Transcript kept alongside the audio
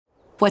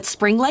What's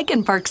spring like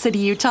in Park City,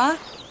 Utah?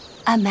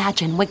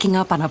 Imagine waking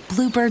up on a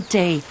bluebird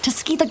day to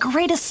ski the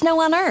greatest snow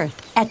on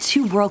Earth at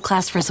 2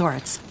 world-class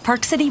resorts,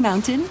 Park City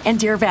Mountain and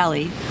Deer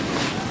Valley.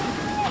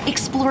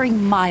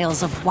 Exploring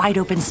miles of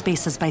wide-open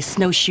spaces by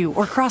snowshoe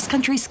or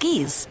cross-country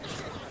skis.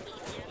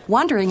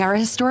 Wandering our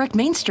historic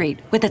Main Street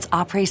with its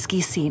après ski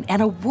scene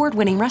and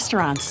award-winning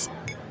restaurants.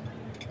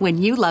 When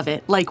you love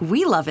it like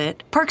we love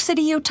it, Park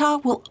City, Utah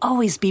will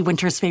always be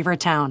winter's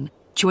favorite town.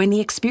 Join the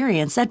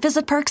experience at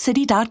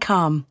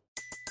visitparkcity.com.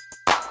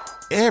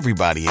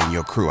 Everybody in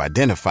your crew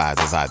identifies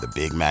as either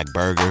Big Mac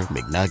Burger,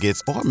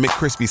 McNuggets, or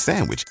McCrispy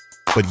Sandwich.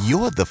 But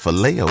you're the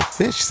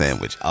Filet-O-Fish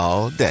Sandwich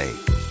all day.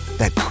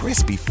 That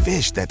crispy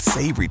fish, that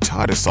savory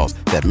tartar sauce,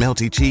 that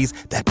melty cheese,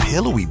 that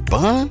pillowy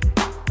bun.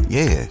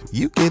 Yeah,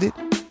 you get it.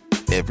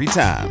 Every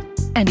time.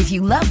 And if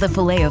you love the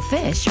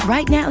Filet-O-Fish,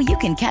 right now you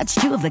can catch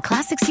 2 of the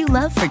classics you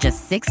love for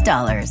just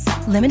 $6.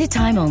 Limited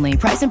time only.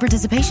 Price and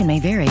participation may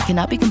vary.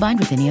 Cannot be combined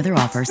with any other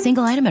offer.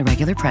 Single item at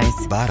regular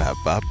price.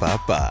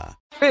 Ba-da-ba-ba-ba.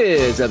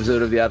 This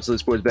episode of the Absolute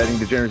Sports Betting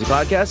Degeneracy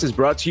Podcast is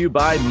brought to you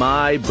by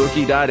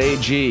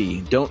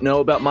MyBookie.ag. Don't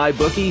know about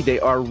MyBookie? They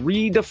are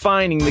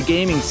redefining the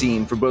gaming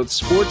scene for both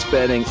sports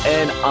betting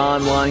and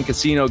online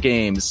casino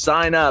games.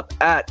 Sign up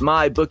at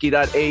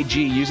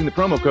MyBookie.ag using the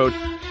promo code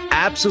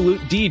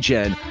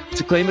AbsoluteDegen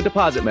to claim a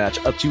deposit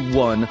match up to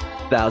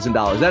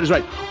 $1,000. That is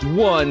right,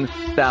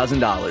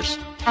 $1,000.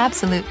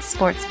 Absolute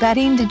Sports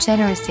Betting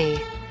Degeneracy.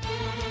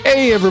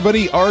 Hey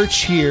everybody,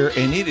 Arch here,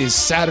 and it is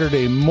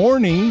Saturday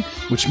morning,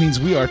 which means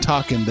we are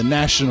talking the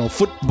National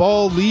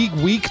Football League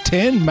Week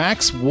 10.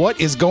 Max, what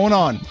is going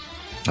on?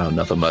 Oh,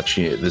 nothing much.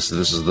 This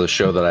is the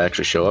show that I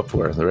actually show up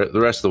for. The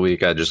rest of the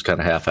week, I just kind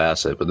of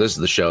half-ass it, but this is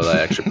the show that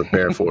I actually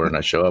prepare for and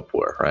I show up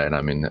for, right?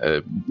 I mean,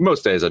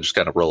 most days I just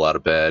kind of roll out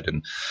of bed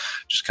and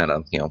just kind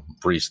of,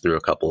 breeze through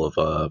a couple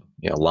of,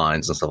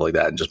 lines and stuff like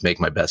that and just make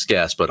my best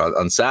guess. But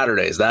on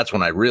Saturdays, that's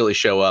when I really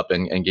show up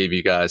and give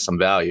you guys some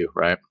value,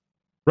 right?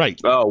 Right.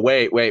 Oh,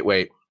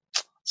 wait.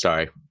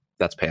 Sorry.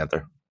 That's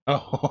Panther.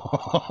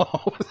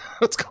 Oh,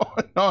 what's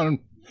going on,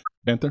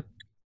 Panther?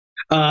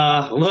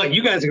 Look,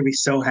 you guys are going to be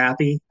so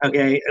happy,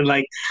 okay?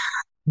 Like,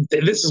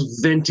 this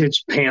is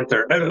vintage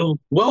Panther.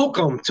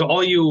 Welcome to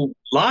all you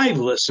live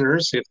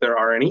listeners, if there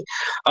are any.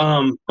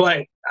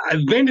 But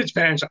vintage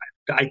Panther,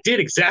 I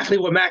did exactly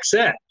what Max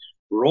said.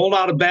 Rolled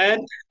out of bed.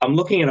 I'm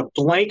looking at a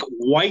blank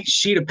white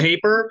sheet of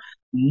paper.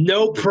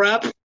 No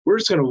prep. We're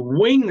just going to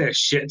wing this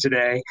shit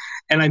today.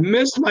 And I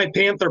missed my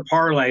Panther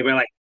parlay by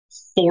like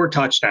 4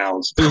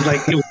 touchdowns. It was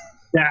like,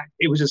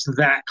 it was just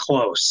that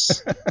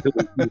close. It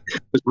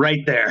was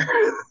right there.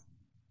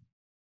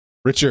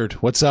 Richard,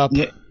 what's up?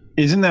 Yeah,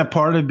 isn't that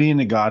part of being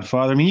the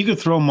Godfather? I mean, you could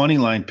throw money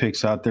line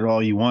picks out there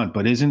all you want,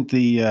 but isn't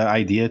the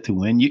idea to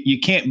win? You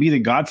can't be the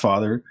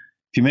Godfather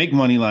if you make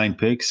money line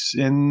picks,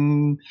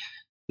 and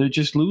they're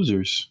just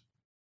losers.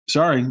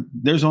 Sorry,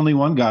 there's only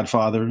one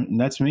Godfather, and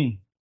that's me.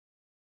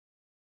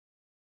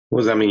 What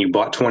does that mean? You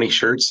bought 20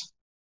 shirts?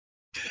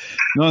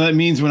 No, that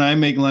means when I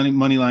make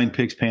money line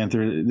picks,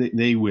 Panther,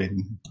 they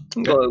win.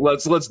 Well,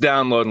 let's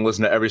download and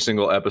listen to every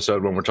single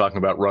episode when we're talking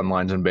about run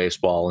lines in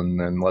baseball, and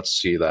then let's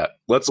see that.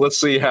 Let's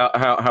see how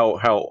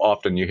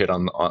often you hit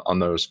on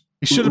those.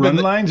 You should have been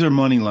lines or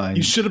money lines.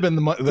 You should have been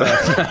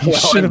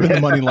the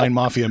money line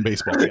mafia in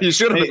baseball. You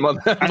should have been.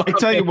 I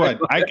tell you what,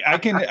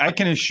 I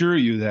can assure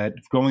you that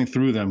going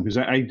through them, because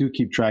I do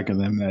keep track of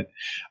them, that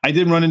I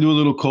did run into a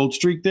little cold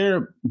streak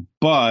there,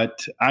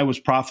 but I was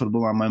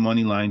profitable on my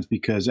money lines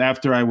because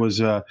after I was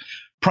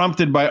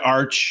prompted by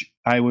Arch,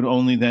 I would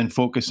only then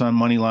focus on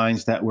money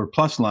lines that were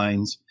plus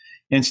lines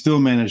and still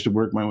manage to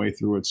work my way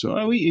through it.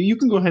 So you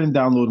can go ahead and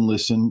download and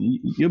listen.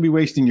 You'll be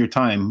wasting your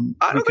time.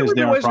 I don't think we'll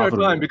be wasting our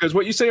time because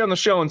what you say on the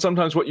show and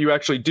sometimes what you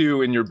actually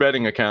do in your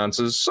betting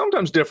accounts is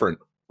sometimes different.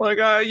 Like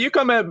you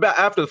come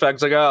after the fact,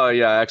 it's like, oh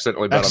yeah, I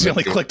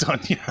accidentally clicked on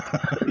you.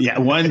 Yeah,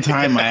 one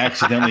time I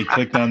accidentally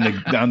clicked on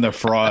the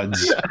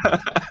frauds.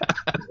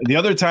 The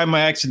other time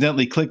I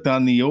accidentally clicked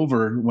on the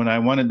over when I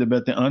wanted to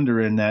bet the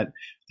under in that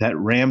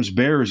Rams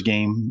Bears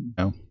game.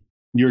 No.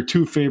 Your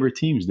 2 favorite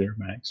teams there,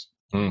 Max.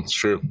 It's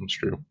true.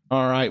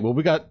 All right. Well,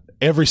 we got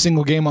every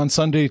single game on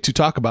Sunday to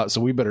talk about,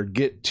 so we better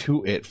get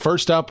to it.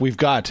 First up, we've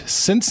got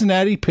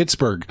Cincinnati,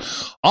 Pittsburgh.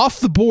 Off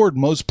the board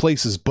most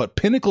places, but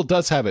Pinnacle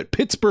does have it.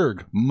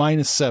 Pittsburgh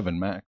 -7,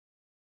 Mac.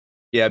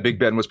 Yeah, Big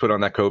Ben was put on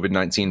that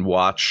COVID-19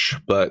 watch,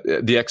 but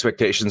the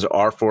expectations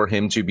are for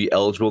him to be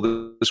eligible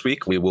this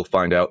week. We will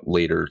find out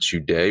later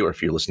today, or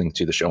if you're listening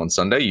to the show on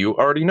Sunday, you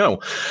already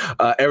know.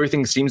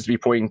 Everything seems to be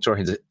pointing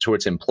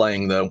towards him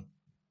playing, though.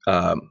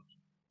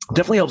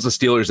 Definitely helps the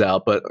Steelers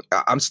out, but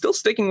I'm still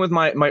sticking with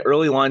my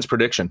early lines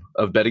prediction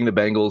of betting the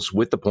Bengals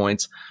with the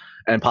points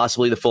and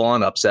possibly the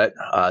full-on upset.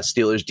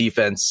 Steelers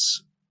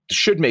defense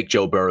should make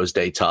Joe Burrow's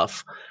day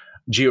tough.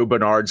 Gio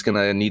Bernard's going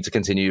to need to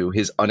continue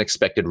his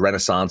unexpected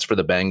renaissance for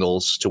the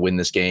Bengals to win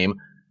this game.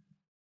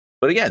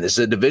 But again, this is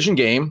a division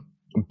game.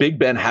 Big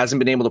Ben hasn't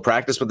been able to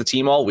practice with the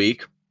team all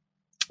week.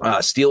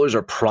 Steelers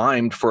are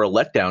primed for a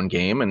letdown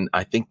game, and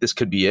I think this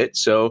could be it.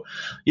 So,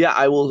 yeah,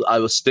 I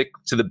will stick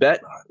to the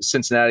bet.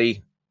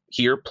 Cincinnati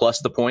here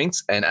plus the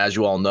points. And as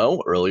you all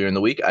know, earlier in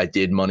the week, I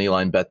did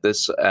moneyline bet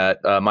this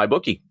at my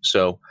bookie.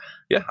 So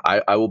yeah,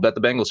 I will bet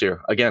the Bengals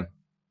here again.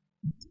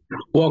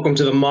 Welcome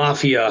to the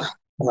Mafia,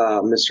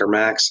 Mr.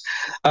 Max.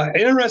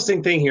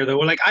 Interesting thing here, though.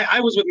 Like I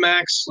was with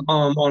Max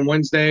on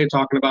Wednesday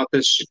talking about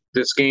this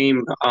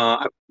game.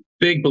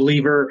 Big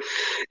believer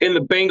in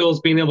the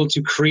Bengals being able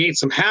to create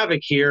some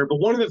havoc here. But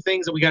one of the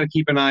things that we got to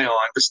keep an eye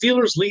on, the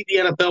Steelers lead the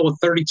NFL with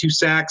 32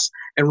 sacks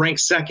and rank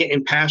second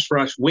in pass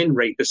rush win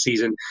rate this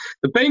season.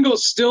 The Bengals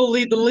still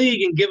lead the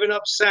league in giving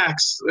up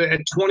sacks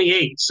at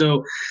 28.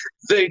 So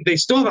they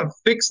still haven't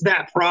fixed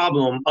that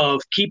problem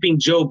of keeping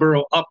Joe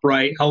Burrow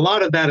upright. A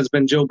lot of that has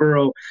been Joe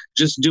Burrow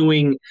just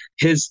doing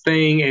his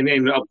thing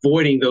and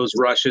avoiding those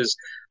rushes.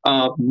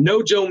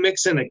 No Joe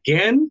Mixon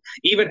again,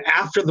 even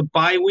after the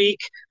bye week.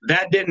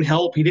 That didn't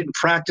help. He didn't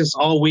practice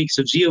all week.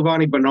 So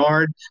Giovanni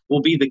Bernard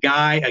will be the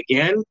guy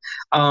again.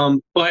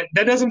 But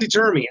that doesn't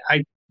deter me.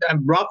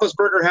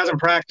 Roethlisberger hasn't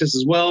practiced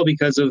as well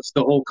because of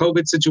the whole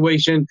COVID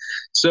situation.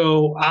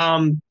 So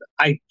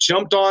I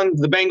jumped on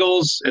the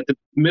Bengals at the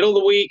middle of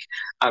the week.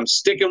 I'm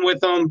sticking with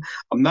them.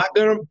 I'm not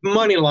going to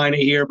money line it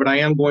here, but I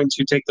am going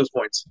to take those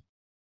points.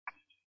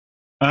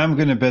 I'm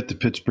going to bet the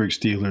Pittsburgh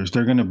Steelers.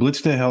 They're going to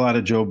blitz the hell out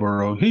of Joe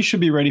Burrow. He should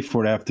be ready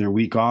for it after a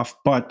week off,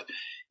 but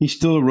he's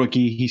still a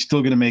rookie. He's still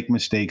going to make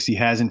mistakes. He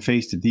hasn't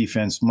faced a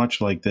defense much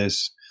like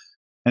this.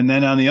 And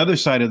then on the other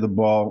side of the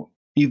ball,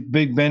 if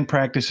Big Ben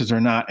practices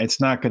or not,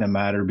 it's not going to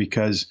matter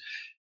because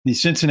the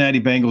Cincinnati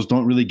Bengals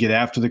don't really get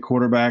after the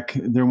quarterback.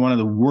 They're one of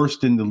the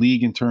worst in the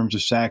league in terms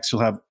of sacks. He'll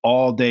have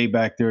all day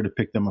back there to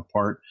pick them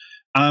apart.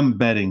 I'm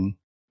betting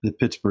the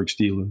Pittsburgh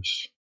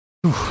Steelers.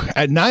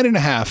 At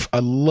 9.5, I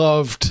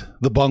loved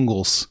the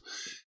Bungles.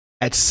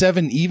 At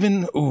 7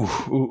 even,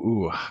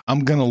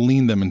 I'm gonna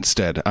lean them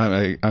instead.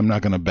 I'm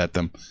not gonna bet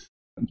them.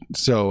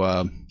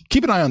 So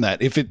keep an eye on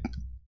that. If it,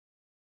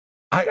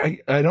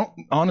 I don't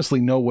honestly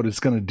know what it's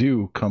gonna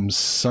do come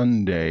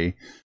Sunday.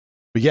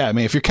 But yeah, I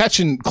mean, if you're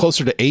catching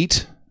closer to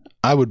 8,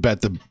 I would bet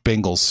the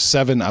Bengals.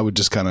 7, I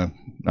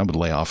would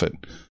lay off it.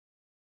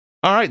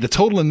 All right, the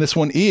total in this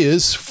one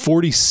is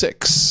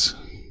 46.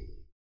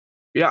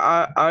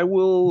 Yeah, I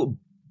will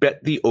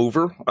bet the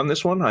over on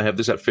this one. I have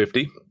this at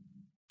 50.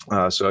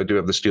 So I do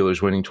have the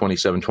Steelers winning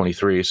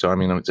 27-23. So, I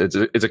mean, it's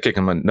a kick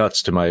in my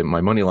nuts to my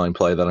money line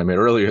play that I made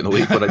earlier in the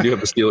week, but I do have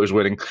the Steelers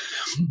winning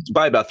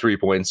by about 3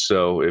 points.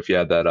 So if you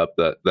add that up,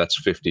 that's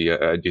 50.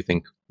 I do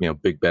think,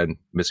 Big Ben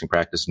missing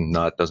practice and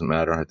not doesn't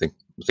matter. I think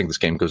this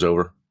game goes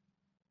over.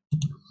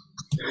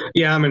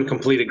 Yeah, I'm in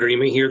complete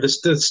agreement here. The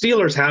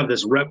Steelers have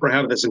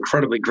this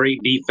incredibly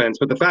great defense,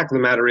 but the fact of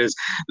the matter is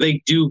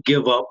they do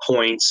give up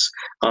points.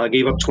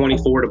 Gave up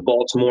 24 to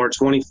Baltimore,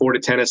 24 to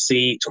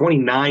Tennessee,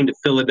 29 to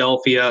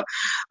Philadelphia.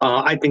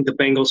 I think the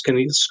Bengals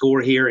can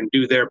score here and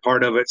do their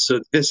part of it. So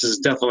this is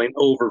definitely an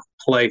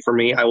overplay for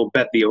me. I will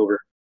bet the over.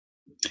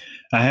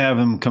 I have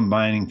them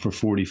combining for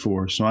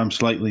 44, so I'm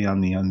slightly on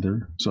the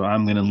under. So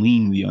I'm going to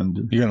lean the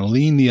under. You're going to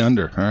lean the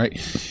under, all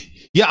right?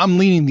 Yeah, I'm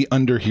leaning the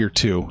under here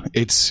too.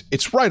 It's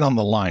right on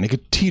the line. It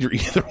could teeter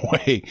either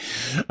way.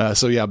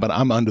 So yeah, but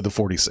I'm under the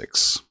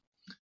 46.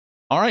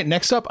 All right,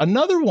 next up,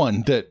 another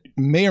one that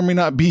may or may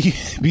not be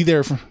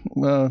there.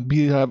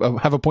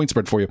 Have a point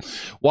spread for you.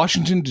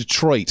 Washington,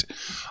 Detroit.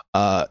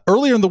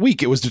 Earlier in the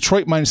week, it was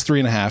Detroit minus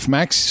 3.5.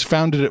 Max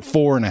found it at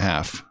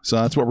 4.5. So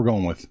that's what we're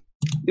going with.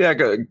 Yeah, I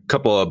got a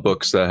couple of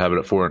books that have it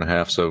at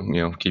 4.5. So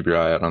keep your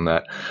eye out on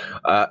that.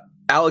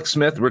 Alex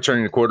Smith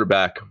returning to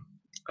quarterback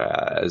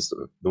as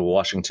the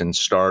Washington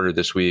starter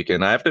this week.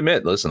 And I have to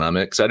admit, listen, I'm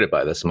excited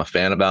by this. I'm a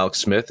fan of Alex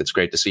Smith. It's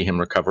great to see him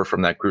recover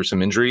from that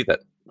gruesome injury that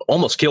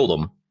almost killed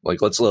him.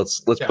 Like, let's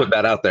put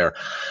that out there.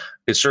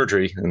 His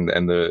surgery and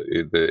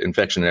the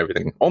infection and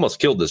everything almost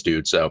killed this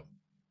dude. So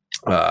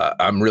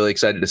I'm really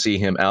excited to see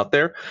him out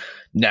there.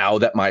 Now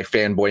that my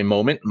fanboy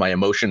moment, my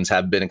emotions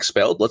have been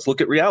expelled, let's look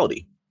at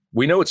reality.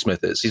 We know what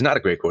Smith is. He's not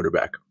a great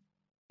quarterback.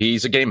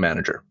 He's a game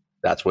manager.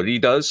 That's what he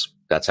does.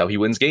 That's how he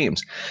wins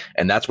games.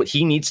 And that's what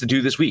he needs to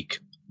do this week.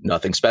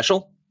 Nothing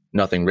special,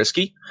 nothing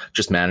risky,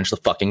 just manage the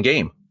fucking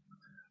game.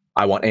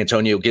 I want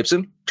Antonio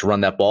Gibson to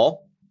run that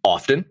ball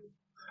often.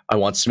 I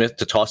want Smith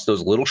to toss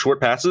those little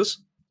short passes.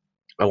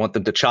 I want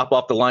them to chop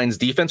off the Lions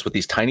defense with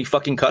these tiny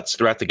fucking cuts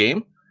throughout the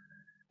game.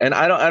 And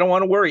I don't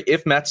want to worry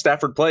if Matt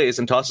Stafford plays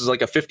and tosses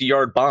like a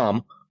 50-yard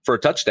bomb for a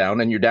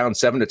touchdown and you're down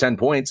 7 to 10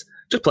 points.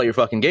 Just play your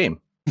fucking game.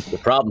 The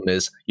problem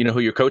is, you know who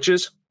your coach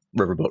is?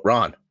 Riverboat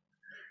Ron.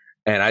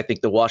 And I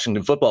think the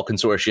Washington Football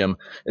Consortium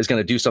is going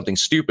to do something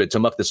stupid to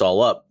muck this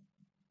all up.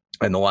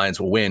 And the Lions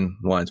will win.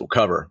 The Lions will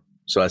cover.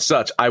 So as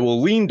such, I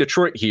will lean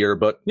Detroit here.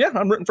 But yeah,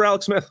 I'm rooting for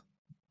Alex Smith.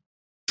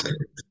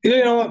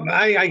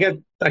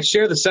 I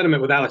share the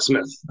sentiment with Alex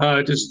Smith.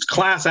 Just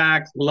class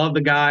act. Love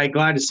the guy.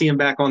 Glad to see him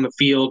back on the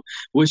field.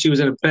 Wish he was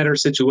in a better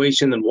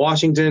situation than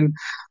Washington.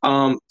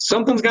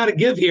 Something's got to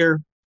give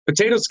here.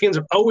 Potato Skins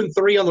are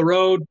 0-3 on the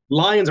road.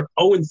 Lions are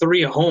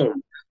 0-3 at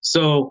home.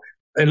 So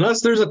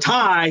unless there's a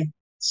tie,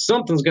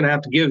 something's going to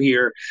have to give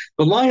here.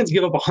 The Lions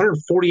give up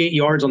 148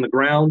 yards on the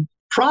ground,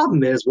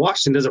 Problem is,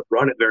 Washington doesn't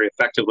run it very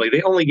effectively.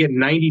 They only get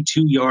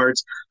 92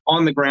 yards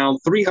on the ground,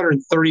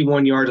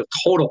 331 yards of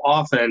total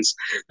offense.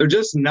 They're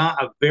just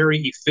not a very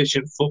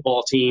efficient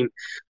football team.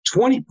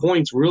 20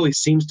 points really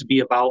seems to be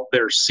about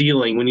their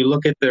ceiling. When you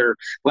look at their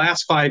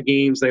last 5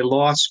 games, they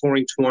lost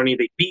scoring 20.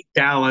 They beat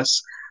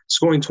Dallas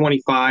scoring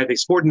 25. They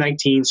scored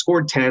 19,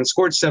 scored 10,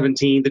 scored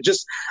 17. They're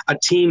just a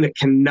team that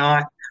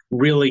cannot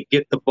really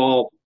get the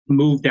ball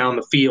moved down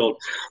the field.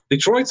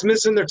 Detroit's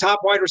missing their top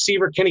wide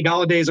receiver. Kenny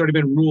Golladay has already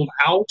been ruled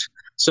out.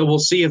 So we'll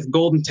see if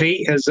Golden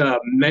Tate has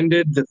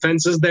mended the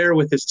fences there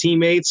with his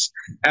teammates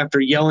after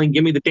yelling,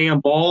 "Give me the damn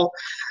ball,"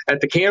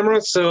 at the camera.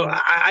 So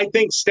I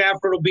think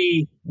Stafford will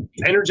be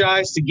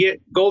energized to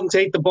get Golden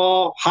Tate the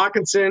ball.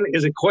 Hawkinson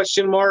is a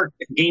question mark,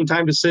 game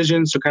time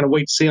decision, so kind of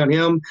wait to see on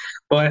him.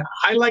 But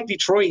I like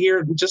Detroit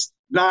here, just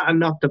not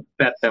enough to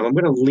bet them. I'm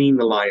going to lean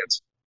the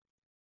Lions.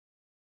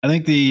 I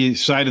think the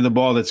side of the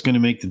ball that's going to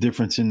make the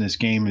difference in this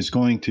game is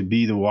going to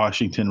be the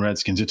Washington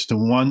Redskins. It's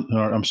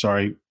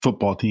the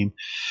football team.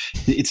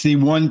 It's the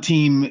one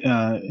team,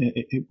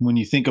 when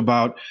you think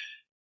about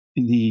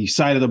the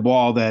side of the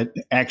ball that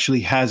actually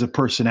has a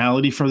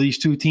personality for these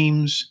two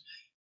teams,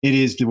 it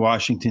is the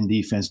Washington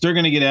defense. They're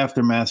going to get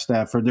after Matt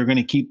Stafford. They're going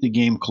to keep the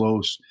game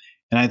close,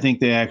 and I think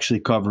they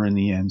actually cover in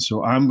the end.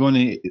 So I'm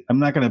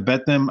not going to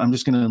bet them. I'm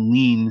just going to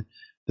lean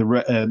the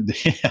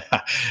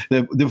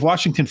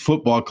Washington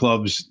Football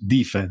Club's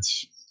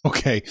defense.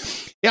 Okay.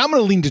 Yeah, I'm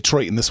going to lean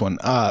Detroit in this one.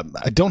 I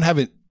don't have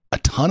a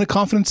ton of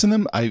confidence in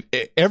them.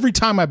 Every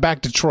time I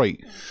back Detroit,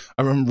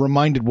 I'm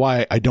reminded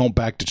why I don't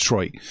back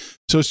Detroit.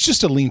 So it's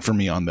just a lean for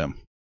me on them.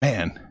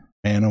 Man,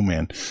 oh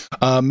man.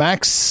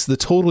 Max, the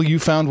total you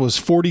found was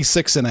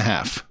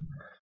 46.5.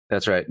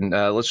 That's right. And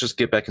let's just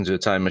get back into the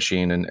time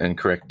machine and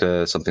correct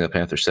something that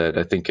Panther said.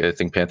 I think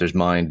Panther's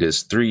mind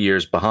is 3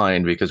 years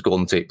behind because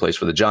Golden Tate plays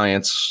for the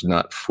Giants,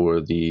 not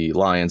for the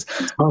Lions.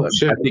 Oh,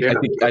 shit.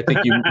 I think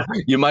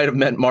you might have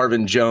meant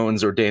Marvin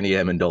Jones or Danny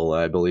Amendola.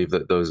 I believe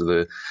that those are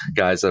the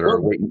guys that are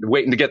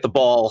waiting to get the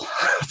ball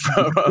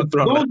from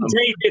Golden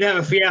Tate did have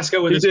a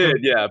fiasco with his did,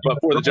 yeah, but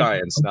for the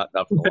Giants, not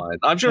for the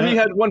Lions. I'm sure he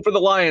had one for the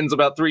Lions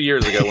about 3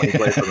 years ago when he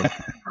played for them.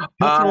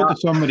 He'll throw it to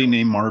somebody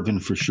named Marvin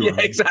for sure. Yeah,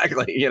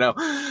 exactly.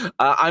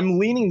 I'm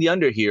leaning the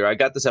under here. I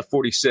got this at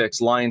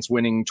 46. Lions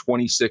winning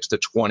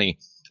 26-20.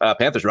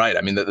 Panthers right.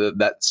 I mean,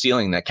 that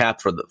ceiling, that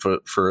cap for the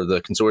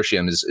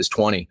consortium is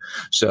 20.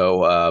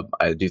 So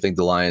I do think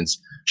the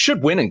Lions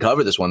should win and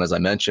cover this one, as I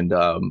mentioned.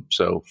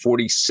 So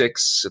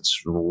 46,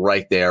 it's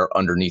right there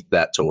underneath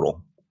that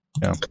total.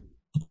 Yeah.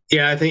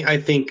 Yeah, I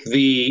think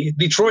the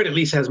Detroit at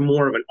least has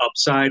more of an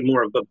upside,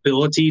 more of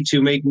ability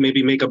to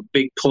maybe make a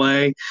big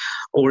play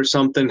or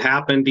something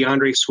happen.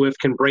 DeAndre Swift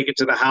can break it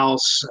to the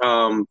house.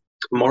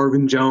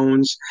 Marvin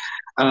Jones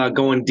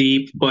going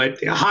deep, but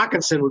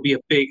Hawkinson would be a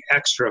big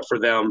extra for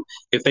them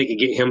if they could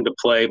get him to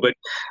play. But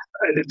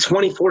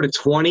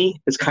 24-20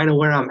 is kind of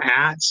where I'm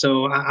at,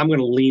 so I'm going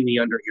to lean the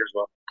under here as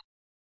well.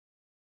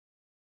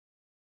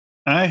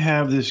 I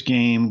have this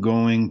game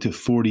going to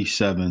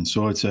 47,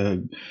 so it's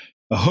a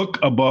hook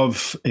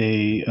above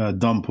a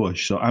dumb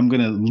push. So I'm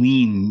going to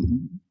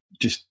lean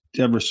just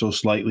ever so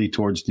slightly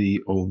towards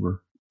the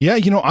over. Yeah,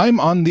 I'm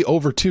on the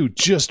over too,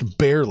 just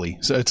barely.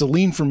 So it's a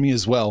lean for me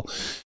as well.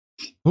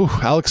 Ooh,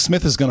 Alex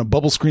Smith is going to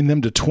bubble screen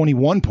them to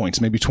 21 points,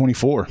 maybe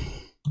 24.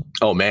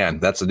 Oh, man,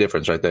 that's the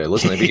difference right there.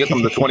 Listen, if you get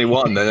them to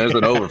 21, then there's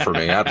an over for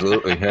me.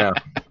 Absolutely, yeah.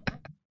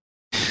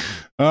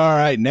 All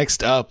right,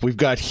 next up, we've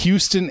got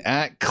Houston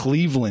at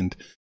Cleveland.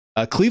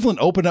 Cleveland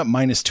opened up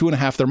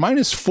 -2.5. They're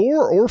 -4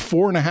 or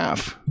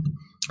 4.5.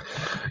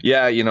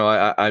 Yeah,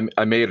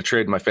 I made a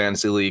trade in my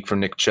fantasy league for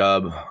Nick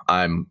Chubb.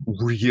 I'm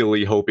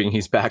really hoping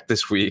he's back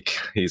this week.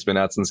 He's been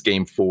out since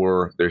game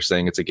 4. They're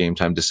saying it's a game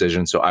time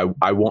decision, so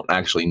I won't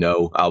actually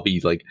know. I'll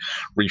be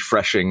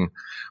refreshing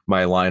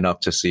my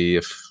lineup to see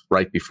if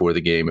right before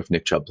the game if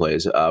Nick Chubb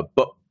plays.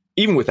 But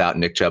even without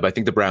Nick Chubb, I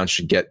think the Browns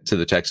should get to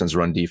the Texans'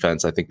 run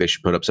defense. I think they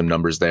should put up some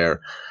numbers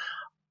there,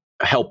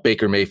 help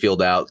Baker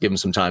Mayfield out, give him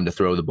some time to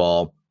throw the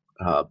ball.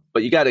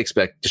 But you got to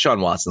expect Deshaun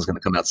Watson's going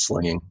to come out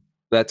slinging.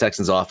 That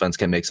Texans offense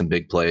can make some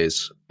big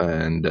plays,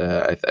 and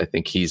I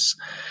think he's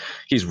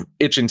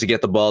itching to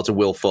get the ball to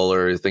Will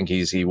Fuller. I think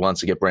he wants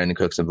to get Brandon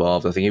Cooks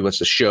involved. I think he wants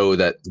to show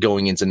that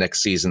going into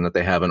next season that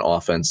they have an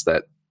offense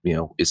that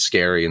is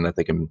scary and that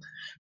they can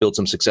build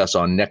some success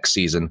on next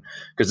season,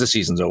 because this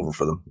season's over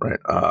for them,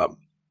 right?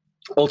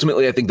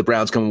 Ultimately, I think the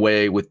Browns come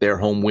away with their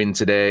home win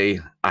today.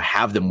 I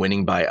have them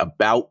winning by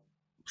about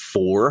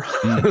 4.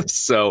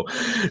 So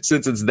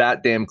since it's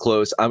that damn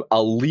close,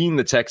 I'll lean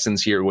the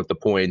Texans here with the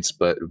points,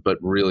 but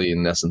really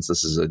in essence,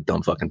 this is a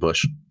dumb fucking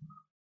push.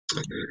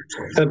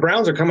 The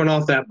Browns are coming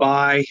off that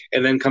bye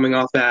and then coming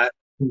off that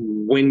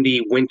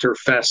windy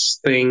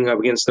Winterfest thing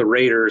against the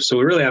Raiders. So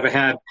we really haven't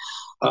had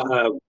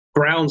a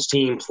Browns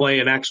team play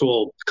an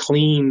actual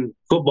clean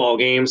football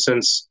game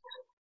since,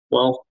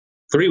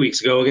 3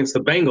 weeks ago against the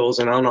Bengals.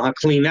 And I don't know how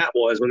clean that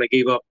was when they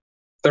gave up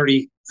 34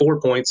 4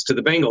 points to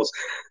the Bengals.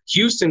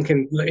 Houston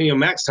can,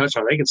 Max touched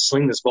on it, they can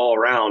sling this ball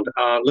around.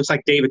 Looks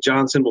like David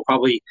Johnson will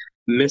probably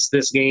miss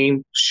this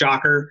game.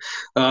 Shocker.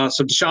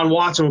 So Deshaun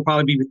Watson will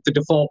probably be the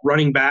default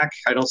running back.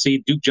 I don't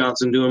see Duke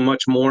Johnson doing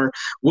much more.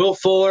 Will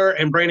Fuller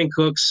and Brandon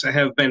Cooks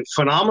have been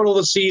phenomenal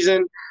this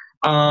season.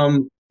 But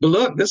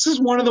look, this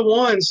is one of the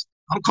ones.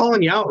 I'm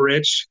calling you out,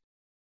 Rich.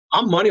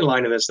 I'm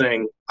moneylining this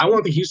thing. I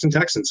want the Houston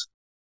Texans.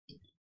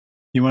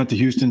 You want the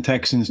Houston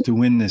Texans to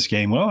win this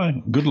game. Well,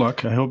 good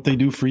luck. I hope they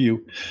do for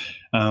you,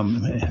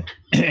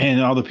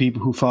 and all the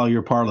people who follow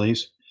your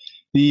parlays.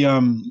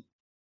 When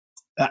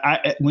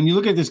you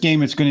look at this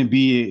game, it's going to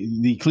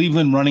be the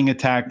Cleveland running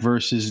attack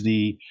versus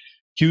the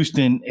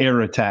Houston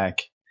air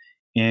attack.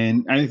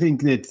 And I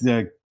think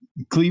that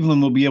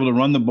Cleveland will be able to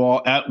run the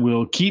ball at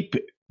will, keep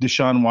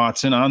Deshaun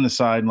Watson on the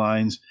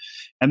sidelines,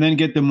 and then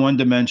get them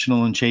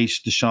one-dimensional and chase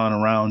Deshaun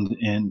around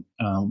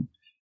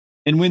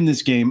and win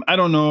this game. I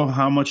don't know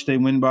how much they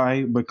win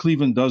by, but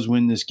Cleveland does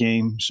win this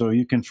game, so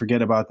you can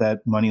forget about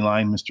that money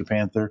line, Mr.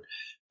 Panther.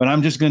 But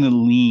I'm just going to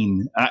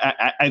lean.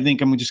 I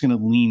think I'm just going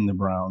to lean the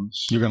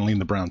Browns. You're going to lean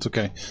the Browns,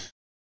 okay.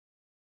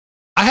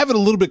 I have it a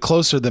little bit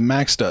closer than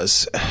Max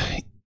does.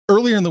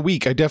 Earlier in the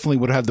week, I definitely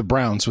would have the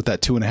Browns with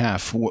that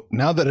 2.5.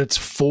 Now that it's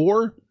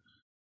 4,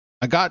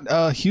 I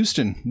got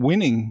Houston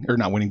winning, or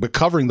not winning, but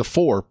covering the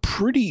 4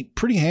 pretty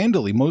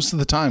handily. Most of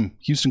the time,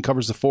 Houston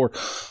covers the 4.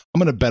 I'm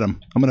going to bet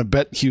them. I'm going to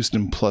bet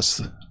Houston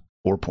plus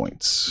 4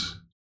 points.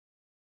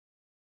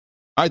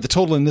 All right, the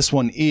total in this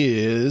one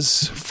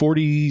is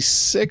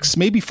 46,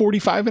 maybe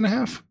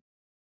 45.5.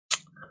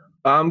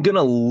 I'm going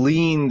to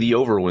lean the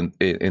over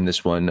in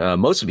this one.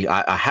 Mostly,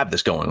 I have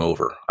this going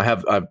over. I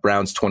have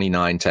Browns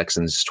 29,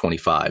 Texans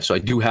 25. So I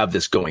do have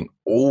this going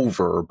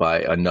over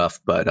by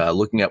enough. But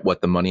looking at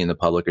what the money and the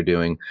public are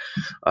doing,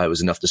 it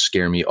was enough to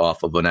scare me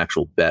off of an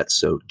actual bet.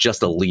 So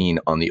just a lean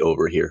on the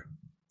over here.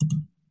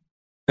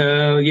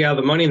 Yeah,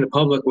 the money in the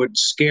public would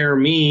scare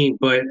me,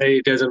 but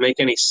it doesn't make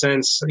any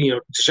sense.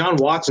 Deshaun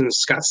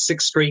Watson's got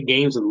 6 straight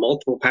games with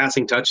multiple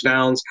passing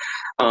touchdowns.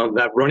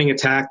 That running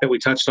attack that we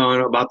touched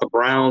on about the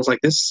Browns, like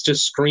this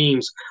just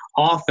screams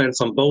offense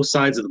on both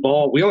sides of the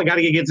ball. We only got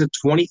to get to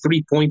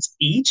 23 points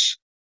each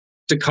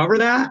to cover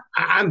that.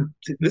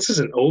 This is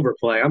an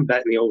overplay. I'm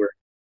betting the over.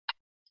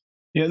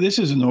 Yeah, this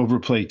is an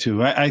overplay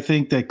too. I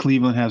think that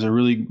Cleveland has a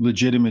really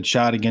legitimate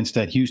shot against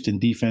that Houston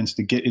defense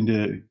to get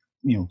into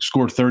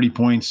score 30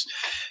 points.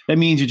 That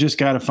means you just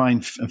got to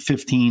find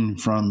 15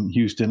 from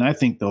Houston. I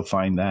think they'll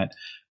find that.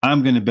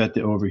 I'm going to bet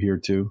the over here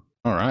too.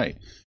 All right.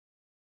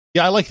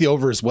 Yeah, I like the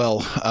over as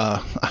well.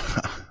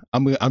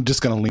 I'm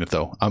just going to lean it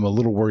though. I'm a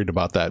little worried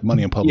about that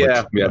money in public.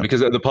 Yeah,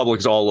 because the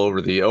public's all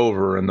over the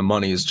over and the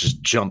money is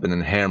just jumping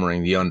and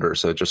hammering the under.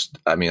 So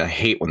I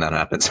hate when that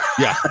happens.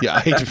 Yeah, I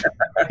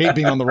hate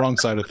being on the wrong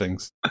side of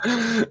things.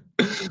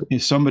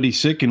 Is somebody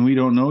sick and we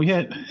don't know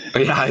yet?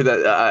 Yeah,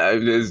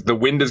 the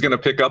wind is going to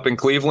pick up in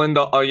Cleveland.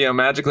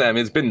 Magically.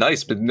 It's been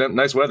nice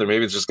weather.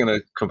 Maybe it's just going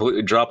to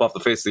completely drop off the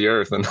face of the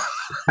earth. And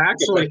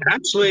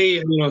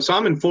actually, so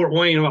I'm in Fort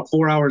Wayne, about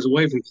 4 hours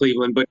away from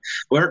Cleveland, but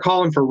we're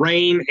calling for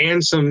rain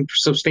and some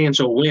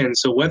substantial wind.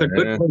 So weather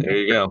could. There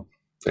you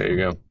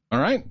go. All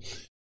right.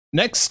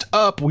 Next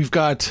up, we've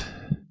got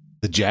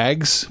the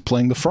Jags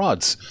playing the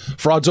Frauds.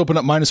 Frauds open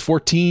up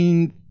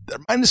 -14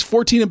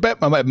 at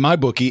bet my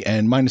bookie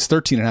and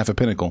 -13.5 at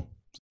Pinnacle.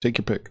 Take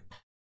your pick.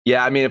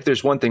 Yeah, if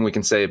there's one thing we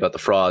can say about the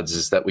Frauds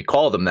is that we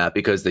call them that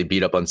because they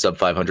beat up on sub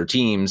 500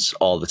 teams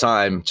all the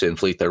time to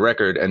inflate their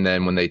record, and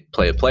then when they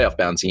play a playoff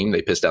bound team,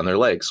 they piss down their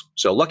legs.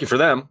 So lucky for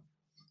them,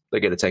 they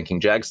get a tanking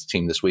Jags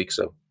team this week.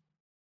 So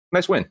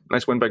nice win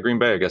by Green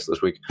Bay, I guess,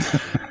 this week.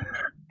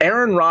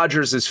 Aaron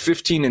Rodgers is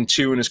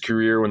 15-2 in his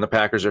career when the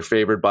Packers are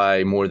favored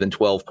by more than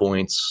 12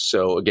 points.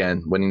 So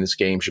again, winning this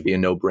game should be a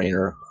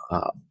no-brainer.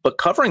 But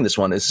covering this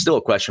one is still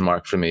a question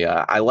mark for me.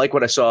 I like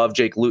what I saw of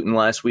Jake Luton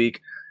last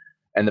week,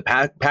 and the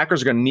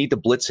Packers are going to need to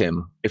blitz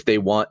him if they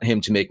want him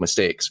to make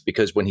mistakes,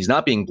 because when he's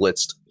not being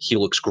blitzed, he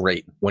looks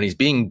great. When he's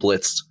being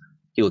blitzed,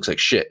 he looks like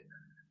shit.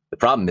 The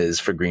problem is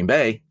for Green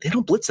Bay, they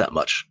don't blitz that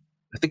much.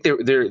 I think they're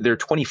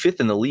 25th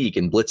in the league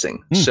in blitzing.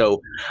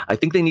 So I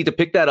think they need to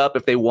pick that up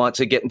if they want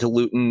to get into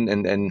Luton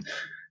and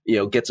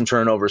get some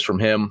turnovers from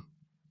him.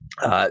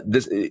 I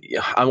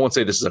won't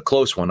say this is a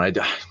close one.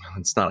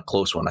 It's not a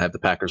close one. I have the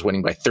Packers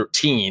winning by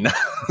 13.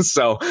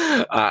 So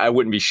I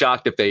wouldn't be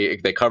shocked if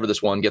they cover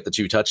this one, get the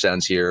 2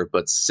 touchdowns here.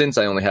 But since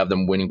I only have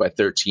them winning by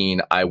 13,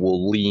 I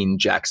will lean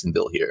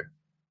Jacksonville here.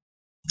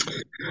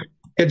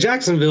 Yeah,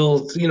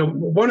 Jacksonville,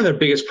 one of their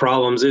biggest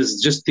problems is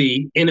just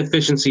the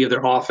inefficiency of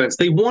their offense.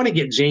 They want to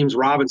get James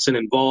Robinson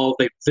involved.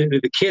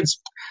 The kid's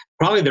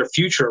probably their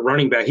future at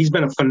running back. He's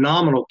been a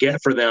phenomenal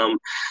get for them.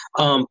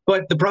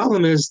 But the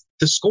problem is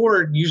the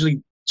score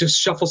usually just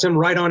shuffles him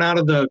right on out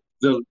of the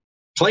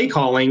play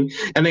calling,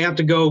 and they have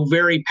to go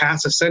very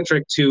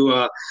pass-centric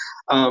to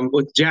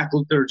with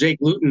Jake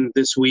Luton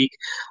this week.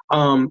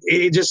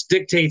 It just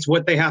dictates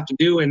what they have to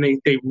do, and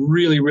they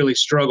really, really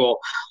struggle.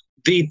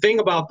 The thing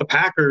about the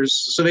Packers,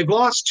 so they've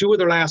lost 2 of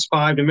their last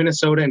 5 to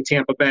Minnesota and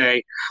Tampa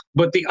Bay,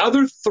 but the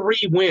other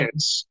 3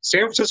 wins,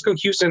 San Francisco,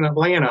 Houston, and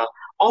Atlanta,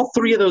 all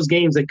three of those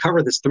games, they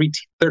cover this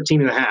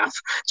 13.5.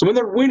 So when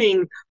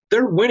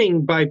they're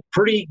winning by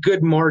pretty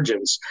good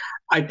margins.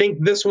 I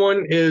think this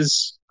one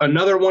is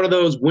another one of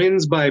those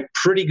wins by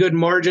pretty good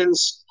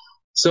margins.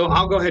 So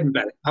I'll go ahead and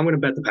bet it. I'm going to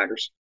bet the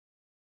Packers.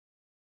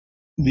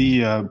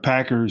 The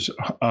Packers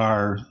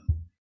are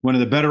one of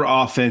the better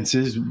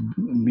offenses,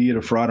 be it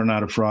a fraud or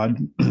not a fraud.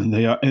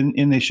 They are,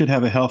 and they should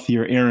have a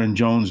healthier Aaron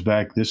Jones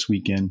back this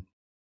weekend.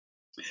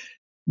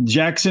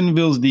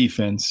 Jacksonville's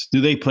defense. Do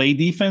they play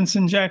defense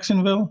in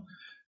Jacksonville?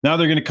 Now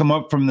they're going to come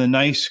up from the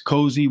nice,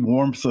 cozy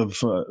warmth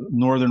of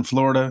northern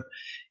Florida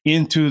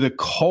into the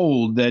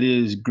cold that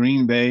is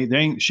Green Bay. There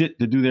ain't shit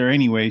to do there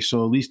anyway,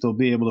 so at least they'll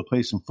be able to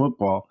play some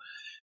football.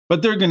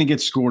 But they're going to get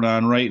scored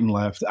on right and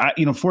left.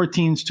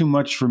 14 is too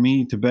much for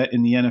me to bet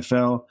in the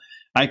NFL.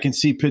 I can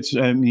see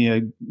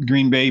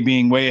Green Bay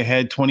being way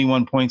ahead,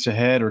 21 points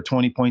ahead or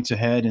 20 points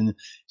ahead, and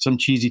some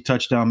cheesy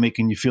touchdown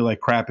making you feel like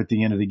crap at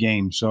the end of the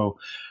game. So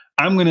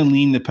I'm going to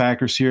lean the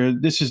Packers here.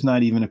 This is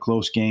not even a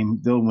close game.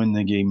 They'll win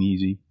the game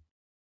easy.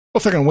 Well,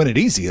 if they're going to win it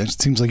easy, it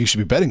seems like you should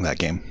be betting that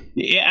game.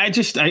 Yeah,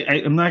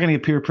 I'm not going to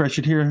get peer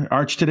pressured here,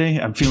 Arch, today.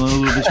 I'm feeling a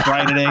little bit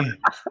spry today.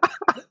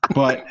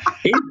 But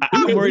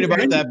I'm worried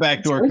about that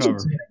backdoor cover.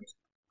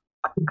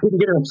 Couldn't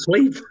get enough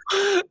sleep.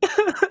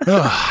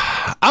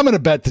 I'm going to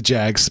bet the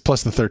Jags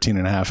plus the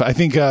 13.5. I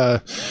think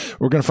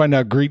we're going to find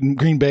out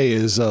Green Bay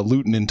is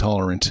gluten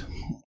intolerant.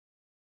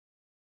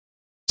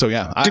 So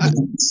yeah,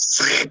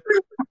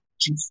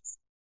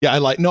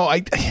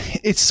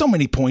 it's so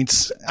many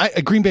points.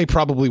 Green Bay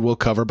probably will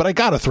cover, but I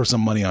got to throw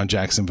some money on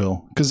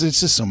Jacksonville because it's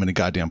just so many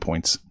goddamn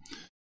points.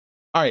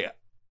 All right.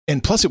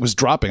 And plus it was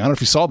dropping. I don't know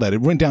if you saw that.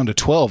 It went down to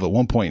 12 at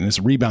one point and it's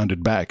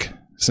rebounded back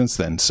since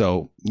then.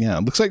 So yeah,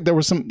 it looks like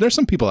there's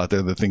some people out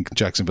there that think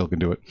Jacksonville can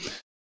do it.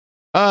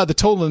 The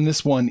total in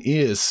this one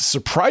is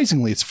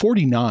surprisingly, it's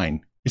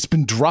 49. It's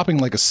been dropping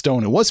like a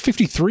stone. It was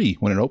 53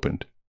 when it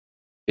opened.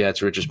 Yeah,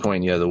 it's Rich's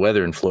point. Yeah, the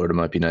weather in Florida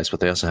might be nice,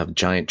 but they also have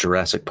giant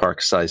Jurassic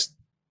Park sized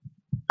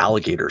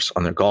alligators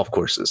on their golf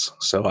courses.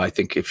 So I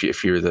think if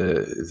you're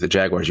the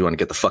Jaguars, you want to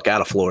get the fuck out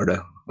of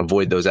Florida,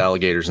 avoid those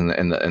alligators and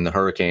the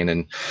hurricane,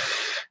 and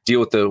deal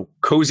with the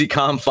cozy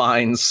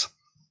confines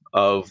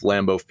of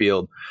Lambeau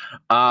Field.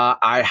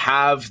 I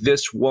have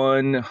this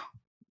one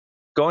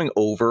going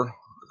over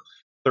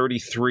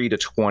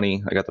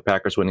 33-20. I got the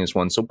Packers winning this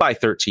one, so by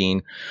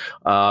 13.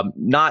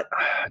 Not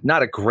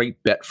a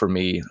great bet for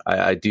me.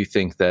 I do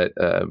think that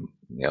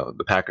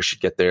the Packers should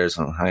get theirs.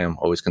 I am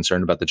always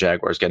concerned about the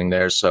Jaguars getting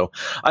theirs, so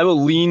I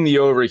will lean the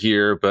over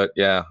here. But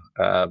yeah,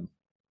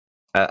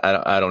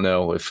 I don't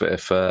know if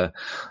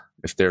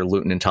they're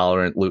gluten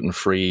intolerant, gluten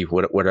free,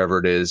 whatever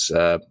it is.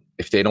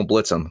 If they don't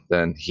blitz them,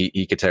 then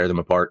he could tear them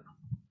apart.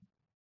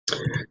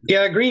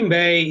 Yeah, Green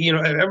Bay,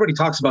 everybody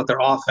talks about their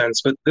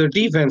offense, but their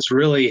defense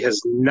really has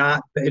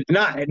not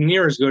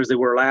near as good as they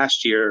were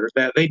last year.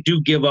 That they do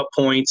give up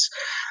points.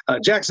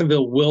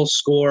 Jacksonville will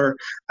score,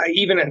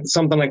 even at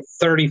something like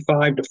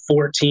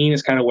 35-14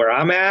 is kind of where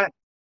I'm at.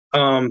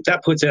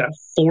 That puts it at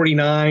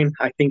 49.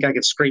 I think I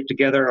could scrape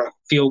together a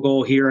field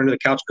goal here under the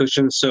couch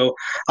cushion, so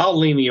I'll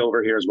lean the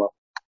over here as well.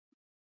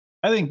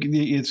 I think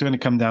it's going to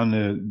come down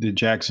to the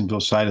Jacksonville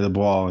side of the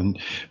ball. And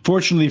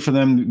fortunately for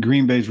them,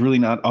 Green Bay is really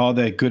not all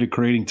that good at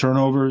creating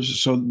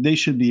turnovers, so they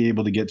should be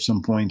able to get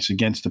some points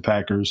against the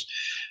Packers.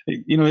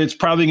 It's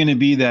probably going to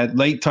be that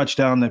late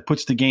touchdown that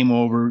puts the game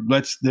over,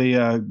 lets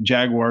the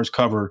Jaguars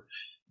cover.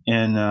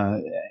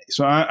 And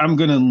so I'm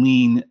going to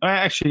lean.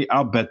 Actually,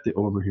 I'll bet the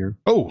over here.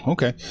 Oh,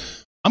 okay.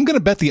 I'm going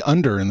to bet the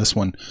under in this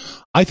one.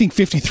 I think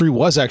 53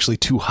 was actually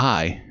too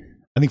high.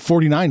 I think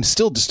 49 is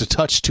still just a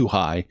touch too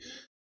high.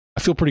 I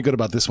feel pretty good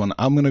about this one.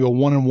 I'm going to go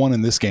 1-1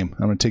 in this game.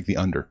 I'm going to take the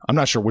under. I'm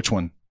not sure which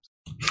one.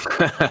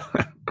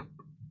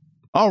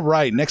 All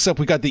right. Next up,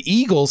 we got the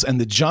Eagles and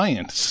the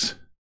Giants.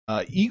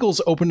 Eagles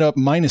opened up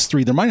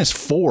 -3. They're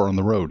 -4 on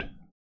the road.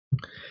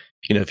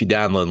 If you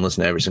download and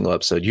listen to every single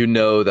episode, you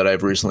know that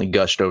I've recently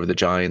gushed over the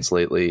Giants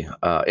lately.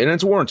 And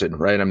it's warranted,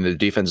 right? I mean, the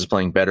defense is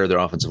playing better. Their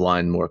offensive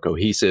line more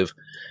cohesive.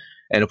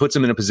 And it puts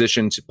them in a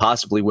position to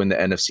possibly win the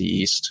NFC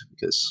East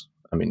because,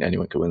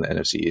 anyone can win the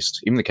NFC East.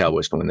 Even the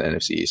Cowboys can win the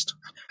NFC East.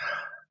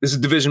 This is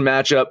a division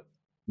matchup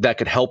that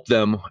could help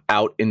them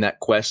out in that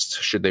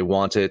quest should they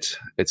want it.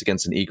 It's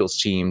against an Eagles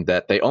team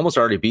that they almost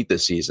already beat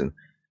this season.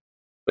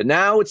 But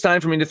now it's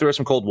time for me to throw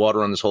some cold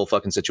water on this whole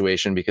fucking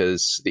situation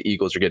because the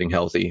Eagles are getting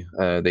healthy.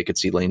 They could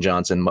see Lane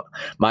Johnson,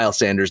 Miles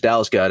Sanders,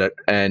 Dallas Goedert,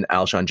 and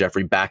Alshon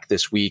Jeffrey back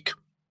this week.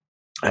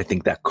 I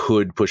think that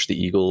could push the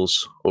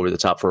Eagles over the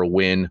top for a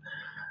win.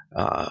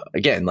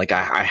 Again,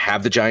 I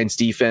have the Giants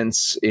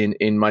defense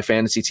in my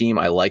fantasy team.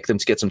 I like them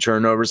to get some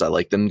turnovers. I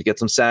like them to get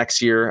some sacks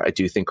here. I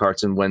do think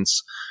Carson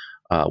Wentz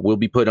will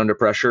be put under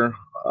pressure.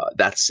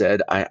 That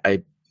said,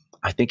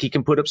 I think he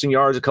can put up some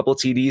yards, a couple of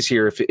TDs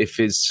here if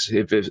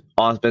his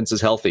offense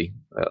is healthy,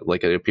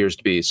 like it appears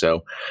to be.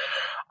 So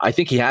I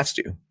think he has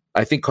to.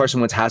 I think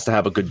Carson Wentz has to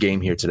have a good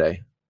game here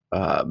today.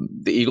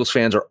 The Eagles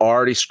fans are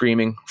already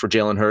screaming for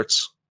Jalen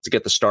Hurts to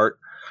get the start.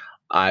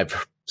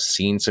 I've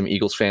seen some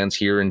Eagles fans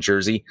here in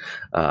Jersey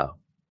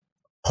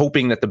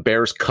hoping that the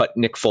Bears cut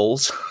Nick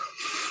Foles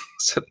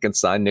so they can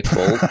sign Nick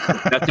Foles.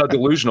 That's how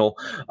delusional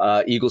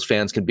Eagles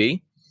fans can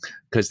be,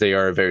 because they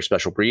are a very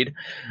special breed.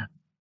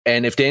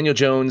 And if Daniel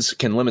Jones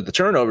can limit the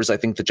turnovers, I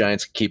think the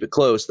Giants can keep it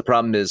close. The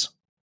problem is,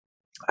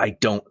 I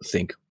don't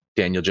think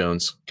Daniel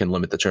Jones can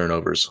limit the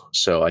turnovers.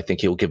 So I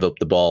think he'll give up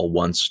the ball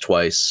once,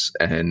 twice,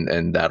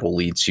 and that will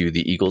lead to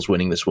the Eagles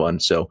winning this one.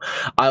 So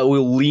I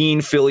will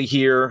lean Philly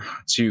here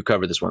to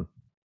cover this one.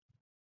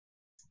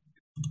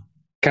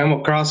 Come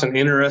across an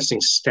interesting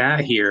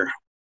stat here.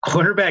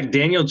 Quarterback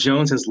Daniel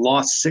Jones has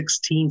lost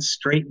 16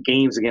 straight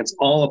games against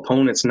all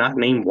opponents not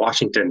named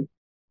Washington.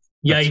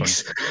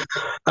 Yikes.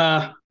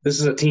 This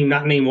is a team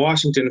not named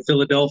Washington in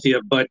Philadelphia,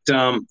 but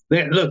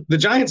look, the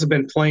Giants have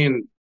been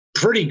playing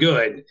pretty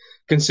good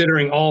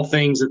considering all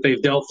things that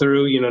they've dealt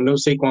through. You know, no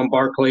Saquon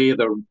Barkley,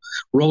 the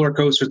roller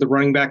coaster at the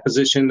running back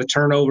position, the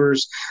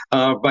turnovers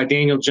by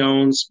Daniel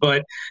Jones.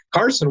 But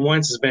Carson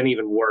Wentz has been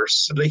even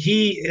worse.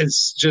 He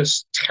is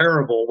just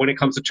terrible when it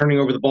comes to turning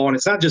over the ball. And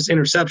it's not just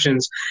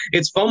interceptions,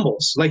 it's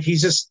fumbles. Like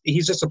he's just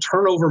a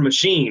turnover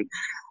machine.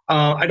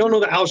 I don't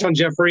know that Alshon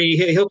Jeffrey,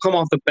 he'll come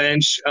off the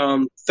bench.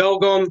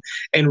 Felgum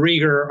and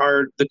Rieger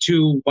are the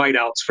two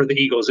wideouts for the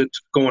Eagles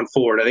going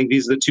forward. I think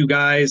these are the two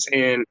guys,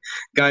 and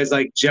guys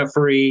like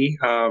Jeffrey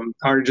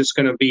are just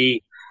going to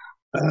be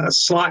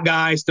slot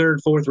guys, third,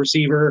 fourth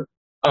receiver.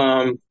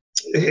 The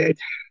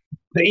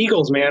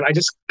Eagles, man,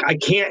 I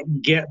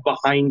can't get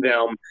behind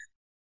them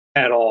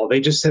at all. They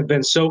just have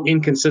been so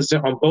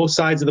inconsistent on both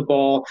sides of the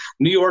ball.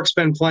 New York's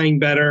been playing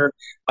better.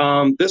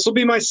 This will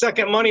be my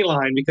second money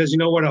line, because you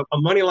know what? A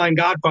money line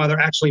godfather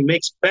actually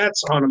makes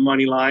bets on a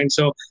money line.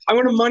 So I'm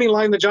going to money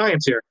line the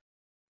Giants here.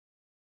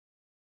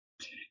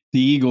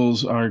 The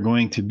Eagles are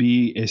going to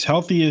be as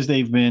healthy as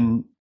they've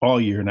been all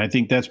year. And I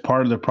think that's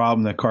part of the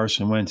problem that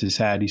Carson Wentz has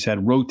had. He's had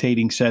a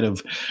rotating set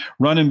of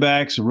running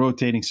backs, a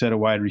rotating set of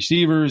wide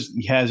receivers.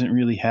 He hasn't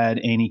really had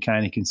any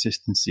kind of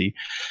consistency.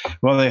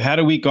 Well, they had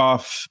a week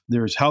off.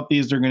 They're as healthy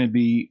as they're going to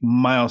be.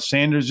 Miles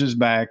Sanders is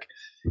back.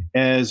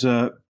 As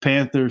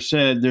Panther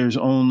said, there's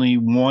only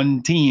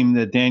one team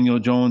that Daniel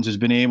Jones has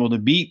been able to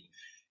beat,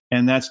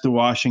 and that's the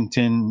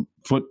Washington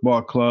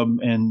Football Club,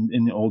 and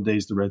in the old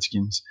days, the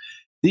Redskins.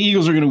 The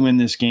Eagles are going to win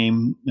this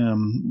game.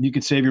 You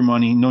could save your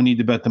money. No need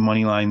to bet the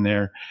money line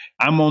there.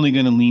 I'm only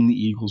going to lean the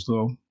Eagles,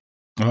 though,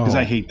 because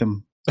I hate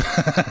them.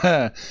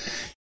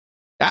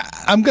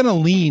 I'm going to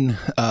lean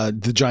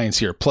the Giants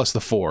here, plus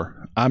the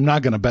 4. I'm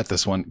not going to bet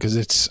this one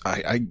because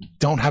I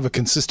don't have a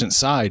consistent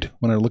side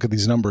when I look at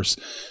these numbers.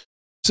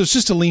 So it's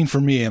just a lean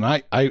for me, and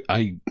I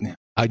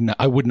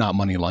would not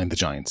money line the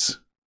Giants.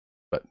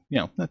 But, you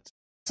know,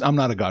 I'm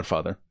not a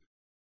godfather.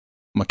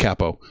 I'm a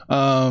capo.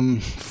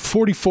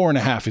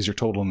 44.5 is your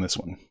total in this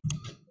one.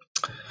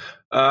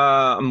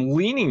 I'm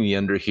leaning the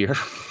under here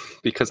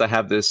because I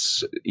have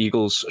this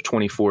Eagles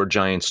 24,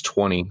 Giants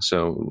 20.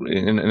 So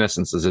in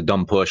essence, it's a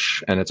dumb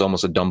push, and it's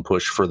almost a dumb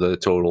push for the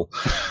total.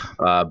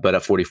 But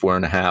at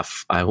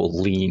 44.5, I will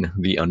lean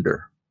the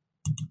under.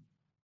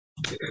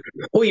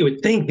 Well, you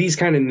would think these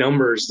kind of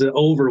numbers, the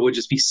over would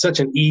just be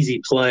such an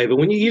easy play. But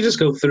when you just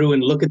go through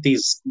and look at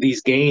these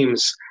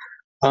games,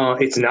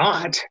 it's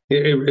not.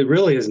 It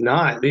really is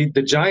not.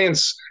 The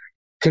Giants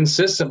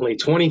consistently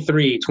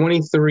 23,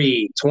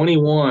 23,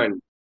 21,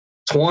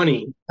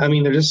 20. I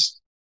mean,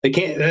 they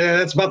can't.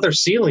 That's about their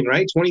ceiling,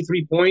 right?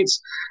 23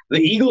 points. The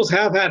Eagles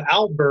have had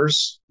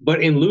outbursts,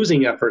 but in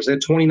losing efforts. They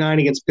had 29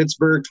 against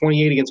Pittsburgh,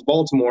 28 against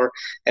Baltimore,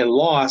 and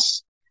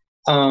lost.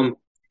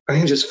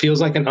 It just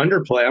feels like an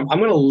underplay. I'm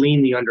going to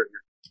lean the under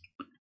here.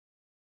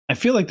 I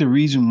feel like the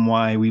reason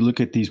why we look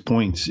at these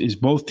points is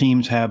both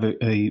teams have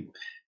a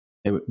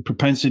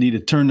propensity to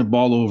turn the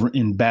ball over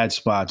in bad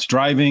spots,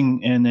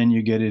 driving, and then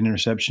you get an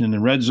interception in the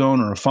red zone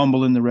or a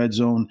fumble in the red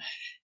zone,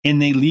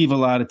 and they leave a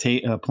lot of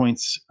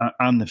points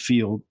on the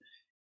field.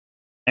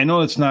 I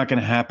know it's not going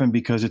to happen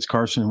because it's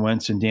Carson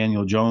Wentz and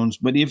Daniel Jones,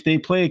 but if they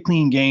play a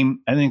clean game,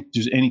 I think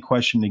there's any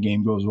question the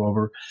game goes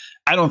over.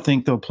 I don't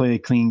think they'll play a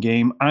clean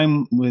game.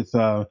 I'm with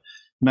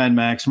Mad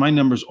Max. My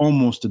number's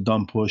almost a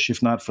dumb push,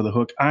 if not for the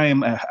hook. I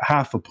am a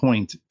half a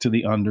point to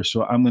the under,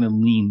 so I'm going to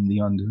lean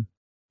the under.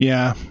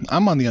 Yeah,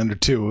 I'm on the under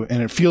too,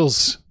 and it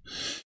feels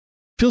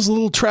a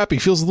little trappy,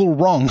 feels a little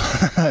wrong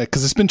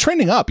because it's been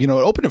trending up. You know,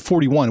 it opened at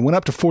 41, went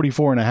up to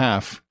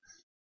 44.5.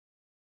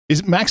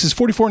 Is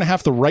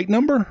 44.5 the right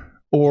number?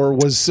 Or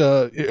is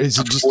it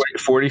just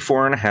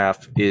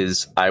 44.5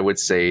 is, I would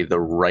say, the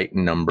right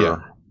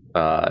number,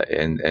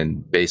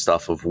 and based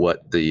off of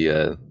what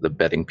the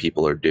betting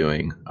people are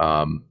doing,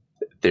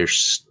 they're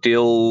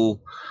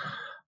still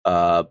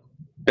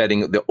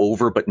betting the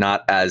over, but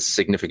not as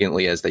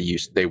significantly as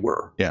they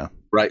were. Yeah.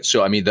 Right.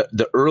 So I mean,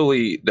 the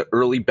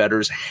early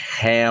bettors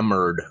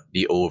hammered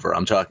the over.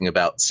 I'm talking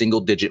about single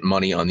digit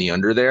money on the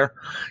under there.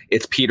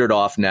 It's petered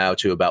off now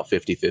to about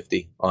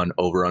 50-50 on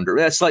over under.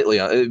 That's slightly,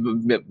 like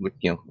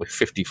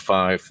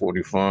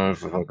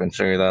 55-45, if I can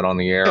say that on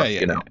the air.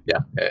 Yeah.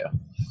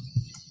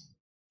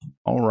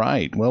 All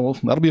right. Well,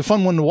 that'll be a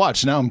fun one to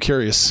watch. Now I'm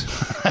curious.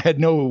 I had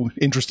no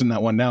interest in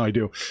that one. Now I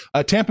do.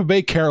 Tampa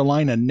Bay,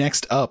 Carolina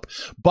next up.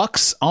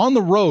 Bucks on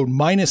the road,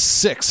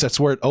 -6. That's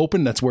where it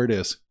opened. That's where it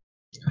is.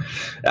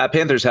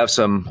 Panthers have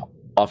some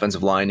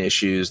offensive line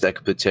issues that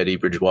could put Teddy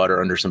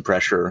Bridgewater under some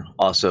pressure,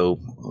 also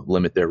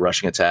limit their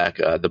rushing attack.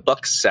 The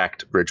Bucks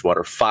sacked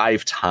Bridgewater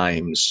 5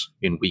 times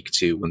in week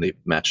 2 when they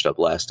matched up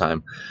last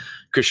time.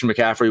 Christian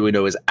McCaffrey, we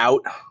know, is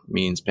out.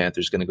 Means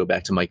Panthers going to go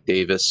back to Mike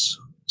Davis.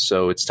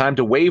 So it's time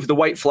to wave the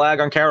white flag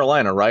on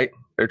Carolina, right?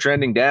 They're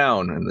trending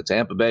down, and the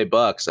Tampa Bay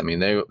Bucks, I mean,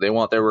 they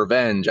want their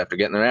revenge after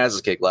getting their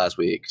asses kicked last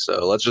week.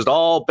 So let's just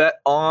all bet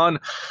on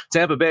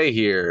Tampa Bay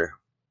here.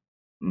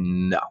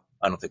 No,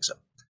 I don't think so.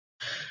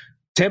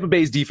 Tampa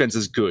Bay's defense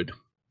is good,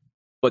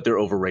 but they're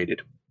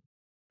overrated.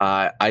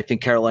 I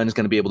think Carolina's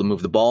going to be able to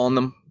move the ball on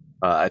them.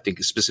 I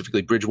think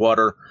specifically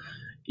Bridgewater,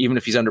 even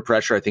if he's under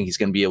pressure, I think he's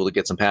going to be able to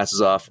get some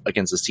passes off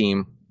against this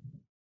team.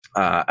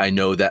 I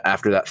know that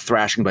after that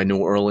thrashing by New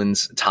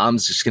Orleans,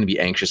 Tom's just going to be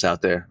anxious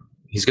out there.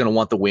 He's going to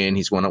want the win.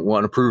 He's going to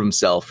want to prove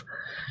himself.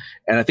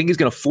 And I think he's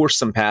going to force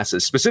some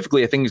passes.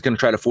 Specifically, I think he's going to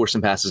try to force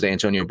some passes to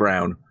Antonio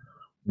Brown,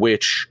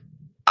 which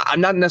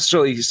I'm not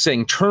necessarily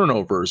saying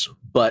turnovers,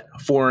 but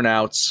 4 and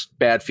outs,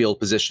 bad field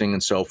positioning,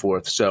 and so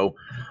forth. So,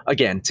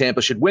 again,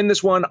 Tampa should win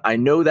this one. I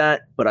know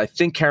that, but I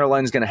think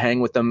Carolina's going to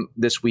hang with them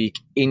this week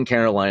in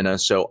Carolina.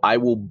 So I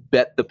will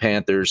bet the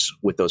Panthers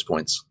with those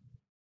points.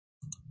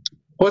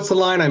 What's the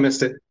line? I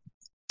missed it.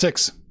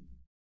 6.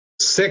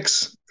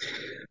 6.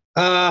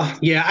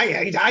 Yeah,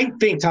 I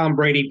think Tom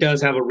Brady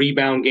does have a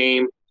rebound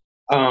game.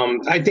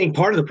 I think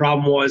part of the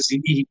problem was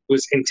he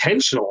was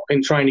intentional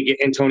in trying to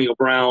get Antonio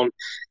Brown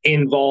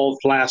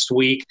involved last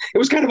week. It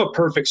was kind of a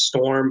perfect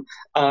storm.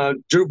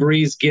 Drew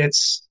Brees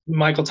gets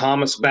Michael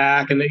Thomas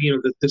back, and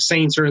the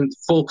Saints are in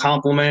full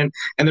complement,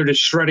 and they're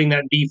just shredding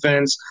that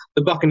defense.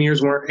 The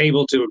Buccaneers weren't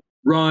able to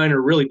run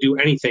or really do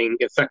anything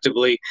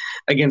effectively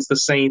against the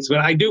Saints, but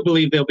I do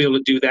believe they'll be able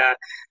to do that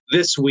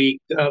this week.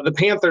 The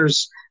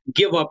Panthers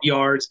give up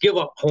yards, give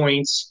up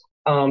points.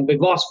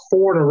 They've lost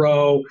 4 in a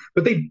row,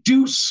 but they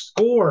do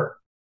score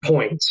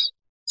points.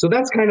 So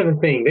that's kind of the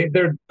thing.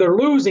 They're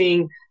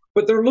losing,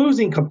 but they're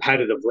losing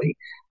competitively.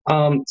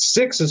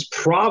 6 is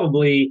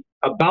probably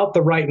about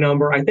the right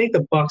number. I think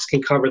the Bucks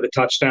can cover the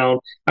touchdown.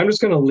 I'm just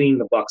going to lean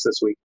the Bucks this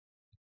week.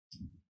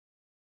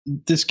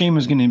 This game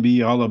is going to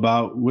be all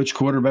about which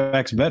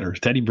quarterback's better,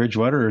 Teddy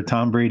Bridgewater or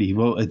Tom Brady.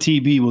 Well, a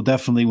TB will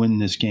definitely win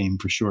this game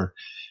for sure.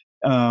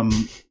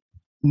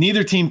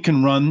 Neither team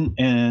can run,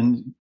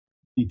 and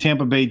the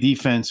Tampa Bay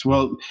defense,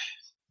 well,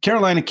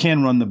 Carolina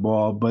can run the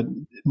ball, but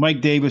Mike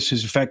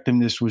Davis's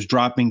effectiveness was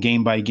dropping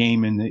game by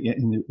game in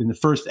the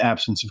first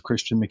absence of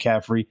Christian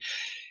McCaffrey.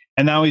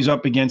 And now he's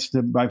up against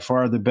by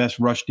far the best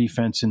rush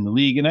defense in the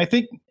league. And I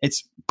think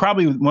it's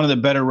probably one of the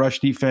better rush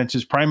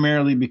defenses,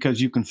 primarily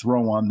because you can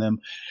throw on them.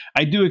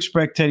 I do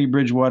expect Teddy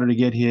Bridgewater to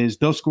get his.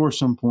 They'll score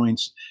some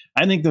points.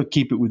 I think they'll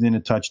keep it within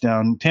a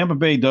touchdown. Tampa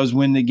Bay does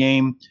win the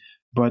game,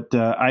 but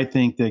I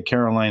think that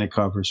Carolina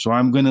covers. So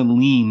I'm going to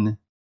lean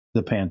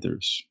the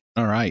Panthers.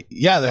 All right.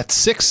 Yeah, that's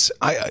 6.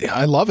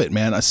 I love it,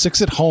 man. A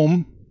 6 at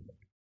home.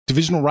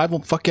 Divisional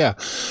rival. Fuck yeah.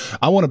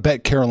 I want to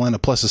bet Carolina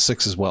plus a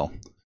 6 as well.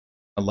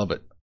 I love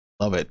it.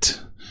 Love it.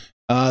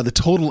 The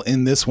total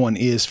in this one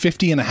is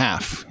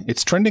 50.5.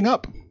 It's trending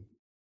up.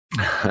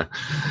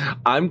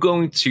 I'm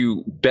going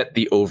to bet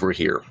the over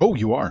here. Oh,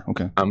 you are?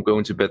 Okay. I'm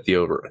going to bet the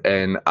over.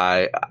 And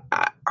I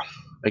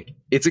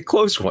it's a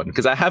close one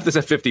because I have this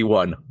at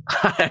 51.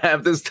 I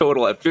have this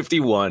total at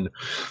 51.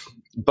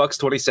 Bucks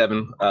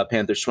 27,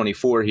 Panthers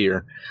 24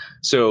 here.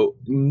 So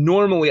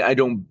normally I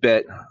don't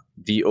bet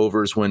the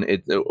overs when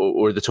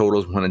or the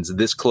totals when it's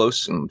this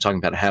close. I'm talking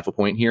about a half a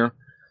point here.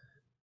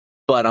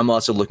 But I'm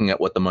also looking at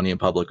what the money in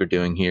public are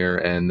doing here,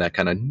 and that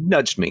kind of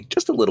nudged me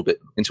just a little bit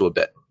into a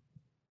bet.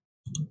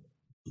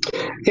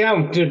 Yeah,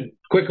 I'm just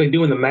quickly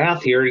doing the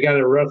math here. You got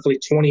it roughly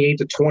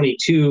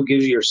 28-22,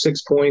 gives you your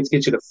 6 points,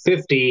 gets you to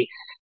 50.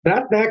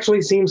 That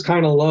actually seems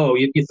kind of low.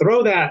 You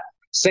throw that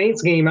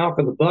Saints game out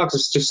for the Bucks,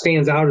 it just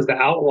stands out as the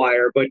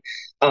outlier. But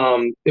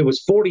it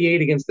was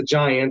 48 against the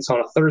Giants on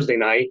a Thursday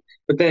night.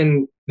 But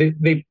then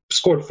they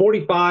scored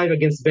 45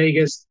 against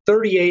Vegas,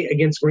 38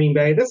 against Green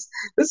Bay. This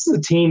is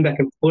a team that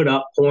can put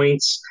up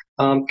points.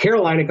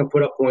 Carolina can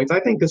put up points. I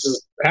think this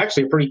is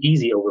actually a pretty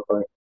easy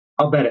overplay.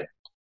 I'll bet it.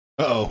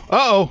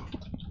 Uh-oh.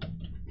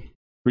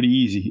 Pretty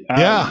easy.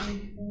 Yeah.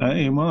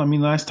 Well, I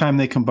mean, last time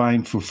they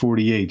combined for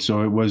 48,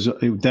 so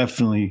it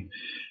definitely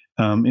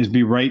is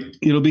right.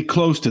 It'll be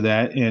close to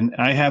that, and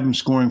I have them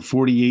scoring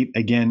 48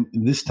 again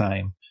this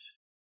time.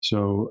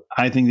 So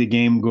I think the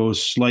game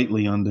goes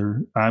slightly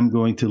under. I'm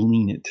going to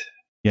lean it.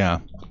 Yeah,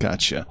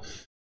 gotcha.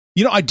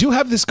 I do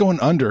have this going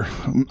under.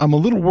 I'm a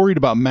little worried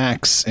about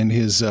Max and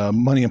his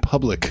money in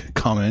public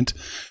comment,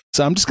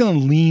 so I'm just going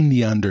to lean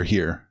the under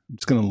here. I'm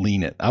just going to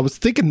lean it. I was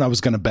thinking I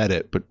was going to bet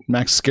it, but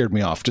Max scared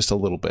me off just a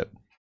little bit.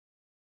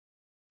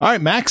 All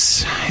right,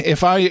 Max,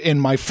 if I, in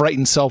my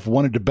frightened self,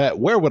 wanted to bet,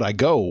 where would I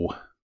go?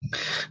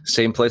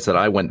 Same place that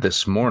I went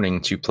this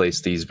morning to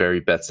place these very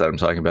bets that I'm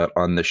talking about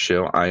on this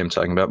show. I am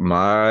talking about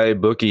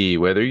MyBookie.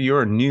 Whether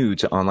you're new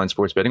to online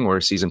sports betting or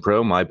a seasoned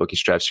pro, MyBookie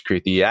strives to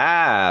create the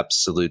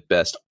absolute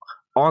best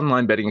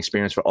online betting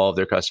experience for all of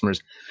their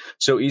customers.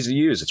 So easy to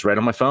use. It's right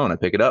on my phone. I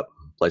pick it up,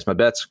 place my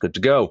bets, good to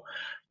go.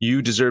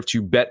 You deserve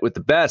to bet with the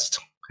best.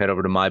 Head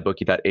over to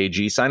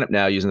mybookie.ag. Sign up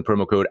now using the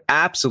promo code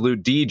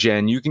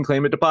AbsoluteDGen. You can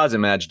claim a deposit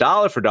match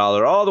dollar for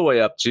dollar all the way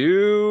up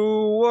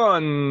to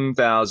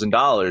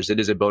 $1,000. It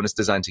is a bonus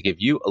designed to give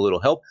you a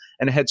little help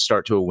and a head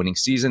start to a winning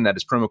season. That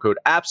is promo code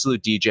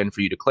AbsoluteDGen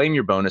for you to claim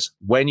your bonus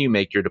when you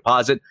make your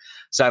deposit.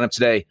 Sign up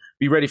today.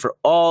 Be ready for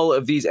all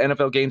of these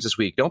NFL games this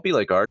week. Don't be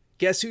like Art.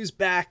 Guess who's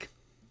back?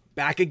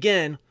 Back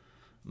again.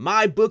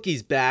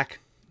 MyBookie's back.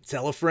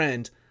 Tell a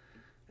friend.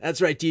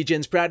 That's right,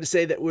 DGen's proud to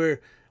say that we're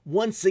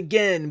once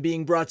again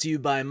being brought to you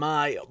by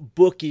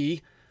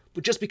MyBookie.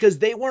 But just because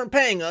they weren't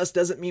paying us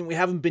doesn't mean we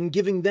haven't been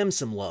giving them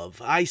some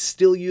love. I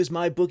still use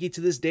MyBookie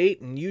to this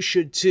date, and you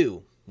should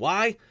too.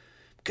 Why?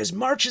 Because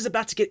March is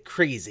about to get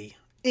crazy.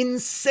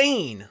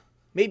 Insane.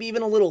 Maybe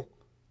even a little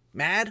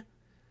mad.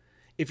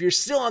 If you're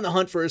still on the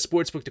hunt for a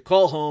sportsbook to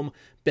call home,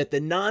 bet the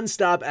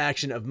non-stop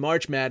action of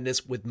March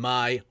Madness with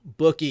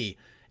MyBookie.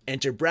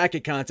 Enter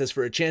bracket contests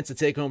for a chance to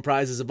take home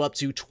prizes of up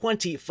to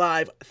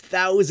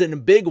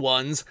 25,000 big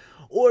ones,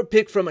 or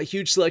pick from a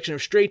huge selection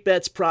of straight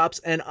bets, props,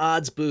 and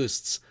odds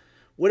boosts.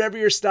 Whatever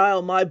your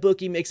style,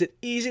 MyBookie makes it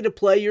easy to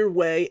play your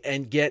way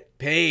and get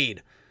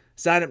paid.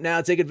 Sign up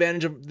now, take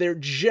advantage of their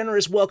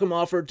generous welcome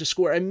offer to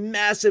score a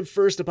massive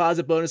first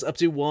deposit bonus up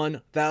to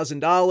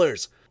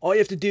 $1,000. All you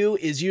have to do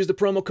is use the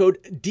promo code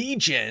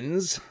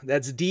DGENS,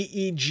 that's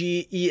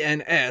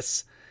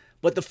DEGENS,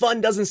 but the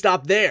fun doesn't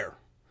stop there.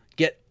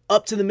 Get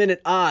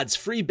up-to-the-minute odds,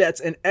 free bets,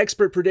 and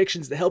expert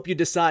predictions to help you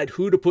decide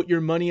who to put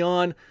your money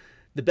on.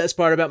 The best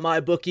part about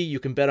MyBookie, you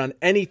can bet on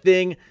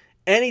anything,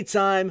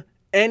 anytime,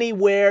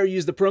 anywhere.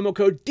 Use the promo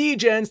code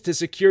DGENS to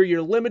secure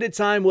your limited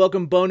time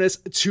welcome bonus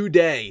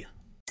today.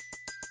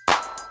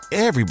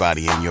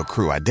 Everybody in your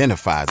crew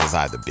identifies as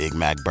either Big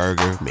Mac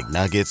Burger,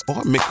 McNuggets,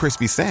 or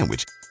McCrispy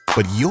Sandwich.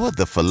 But you're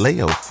the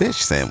Filet-O-Fish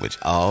Sandwich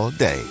all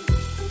day.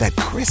 That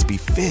crispy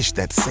fish,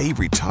 that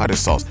savory tartar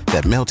sauce,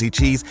 that melty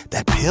cheese,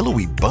 that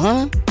pillowy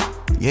bun.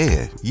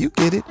 Yeah, you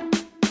get it.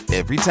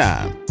 Every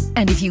time.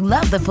 And if you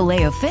love the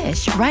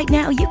Filet-O-Fish, right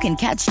now you can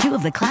catch two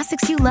of the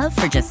classics you love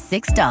for just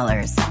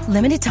 $6.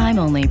 Limited time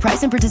only.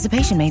 Price and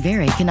participation may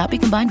vary. Cannot be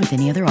combined with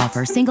any other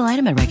offer. Single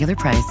item at regular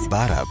price.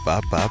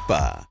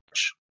 Ba-da-ba-ba-ba.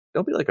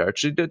 Don't be like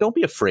Arch. Don't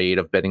be afraid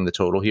of betting the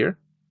total here.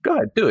 Go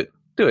ahead, do it.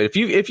 Do it.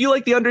 If you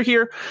like the under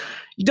here,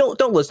 you don't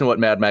listen to what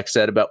Mad Max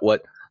said about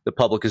what the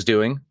public is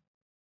doing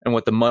and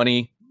what the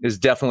money is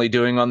definitely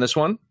doing on this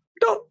one.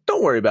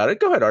 Don't worry about it.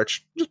 Go ahead,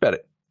 Arch. Just bet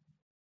it.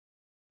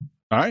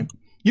 All right.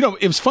 You know,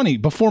 it was funny.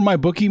 Before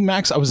MyBookie,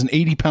 Max, I was an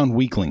 80-pound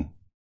weakling.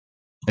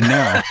 And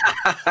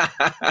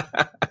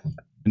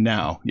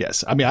now,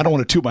 yes. I mean, I don't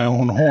want to toot my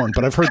own horn,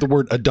 but I've heard the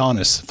word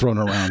Adonis thrown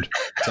around.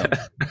 So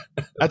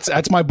that's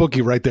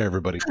MyBookie right there,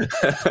 everybody.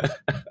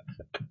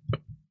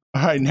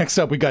 All right, next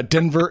up, we got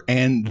Denver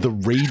and the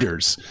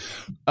Raiders.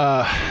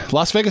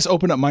 Las Vegas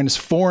opened up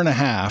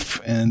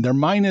 -4.5, and they're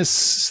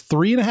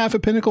 -3.5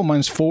 at Pinnacle,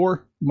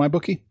 -4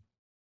 MyBookie.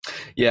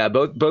 Yeah,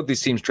 both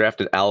these teams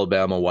drafted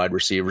Alabama wide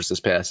receivers this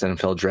past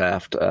NFL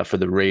draft. For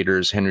the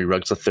Raiders, Henry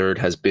Ruggs III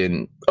has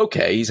been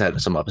okay. He's had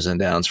some ups and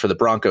downs. For the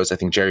Broncos, I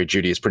think Jerry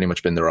Jeudy has pretty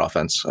much been their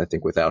offense. I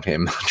think without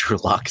him, Drew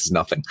Lock is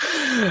nothing.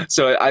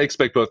 So I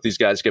expect both these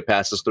guys to get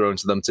passes thrown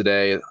to them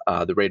today.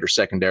 The Raiders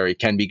secondary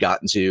can be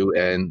gotten to,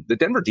 and the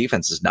Denver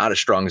defense is not as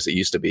strong as it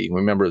used to be.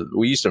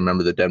 We used to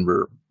remember the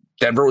Denver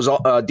was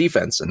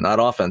defense and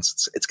not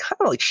offense. It's kind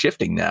of like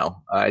shifting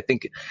now. I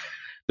think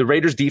the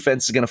Raiders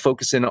defense is going to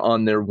focus in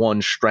on their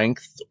one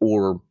strength,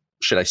 or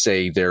should I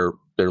say their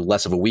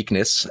less of a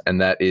weakness, and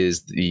that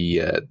is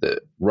the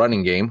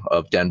running game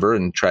of Denver,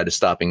 and try to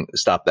stop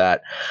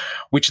that,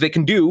 which they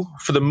can do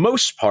for the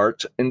most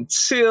part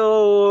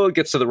until it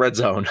gets to the red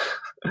zone.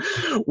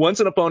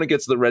 Once an opponent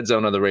gets to the red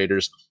zone on the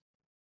Raiders,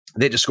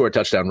 they just score a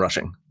touchdown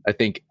rushing. I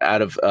think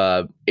out of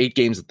 8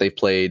 games that they've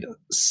played,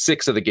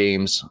 6 of the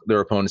games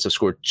their opponents have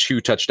scored 2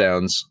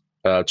 touchdowns.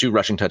 2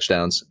 rushing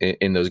touchdowns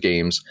in those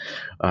games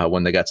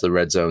when they got to the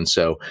red zone.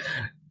 So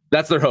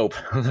that's their hope.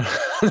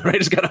 The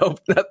Raiders got to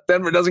hope that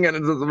Denver doesn't get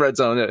into the red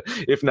zone.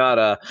 If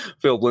not,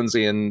 Philip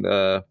Lindsay and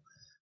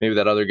maybe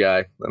another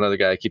guy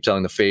I keep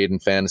telling the fade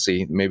and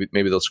fantasy, maybe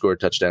they'll score a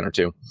touchdown or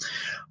 2.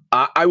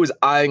 I was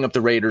eyeing up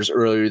the Raiders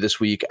earlier this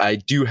week. I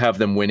do have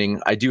them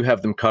winning. I do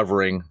have them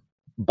covering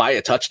by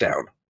a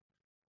touchdown.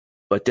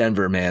 But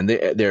Denver, man,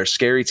 they're a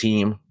scary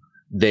team.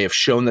 They have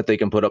shown that they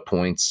can put up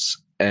points.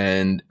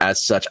 And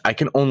as such, I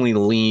can only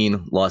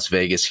lean Las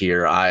Vegas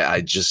here.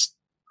 I just,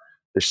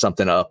 there's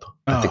something up.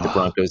 I think the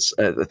Broncos,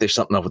 there's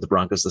something up with the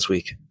Broncos this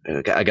week.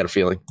 I got a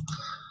feeling.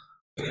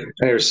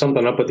 There's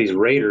something up with these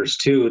Raiders,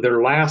 too.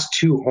 Their last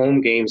 2 home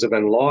games have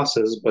been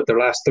losses, but their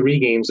last 3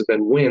 games have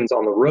been wins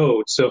on the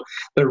road. So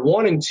they're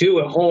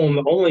 1-2 at home.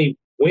 The only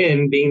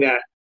win being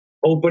that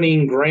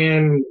opening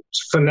grand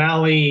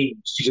finale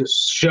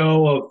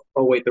show of,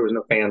 oh wait, there was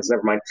no fans,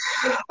 never mind.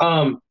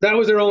 That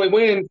was their only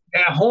win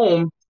at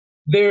home.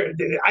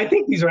 I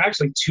think these are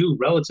actually two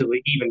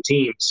relatively even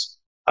teams.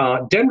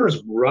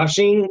 Denver's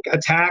rushing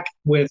attack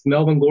with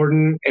Melvin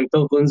Gordon and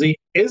Philip Lindsay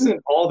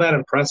isn't all that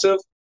impressive,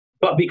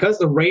 but because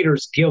the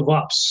Raiders give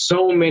up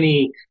so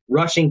many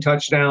rushing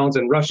touchdowns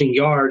and rushing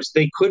yards,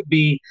 they could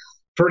be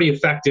pretty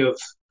effective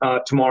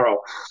tomorrow.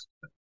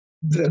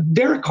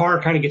 Derek Carr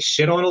kind of gets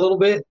shit on a little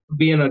bit,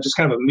 being just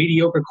kind of a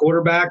mediocre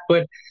quarterback,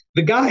 but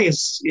the guy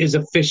is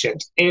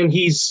efficient, and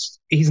he's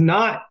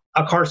not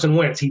a Carson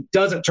Wentz. He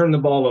doesn't turn the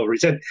ball over.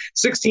 He's had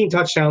 16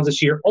 touchdowns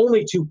this year,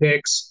 only 2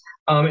 picks.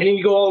 And then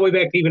you go all the way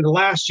back even to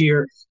last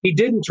year, he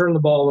didn't turn the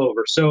ball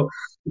over. So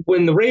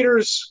when the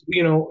Raiders,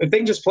 if they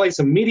can just play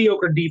some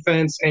mediocre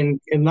defense and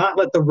not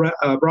let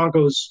the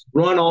Broncos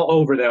run all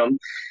over them,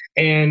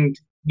 and,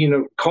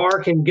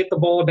 Carr can get the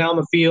ball down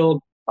the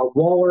field.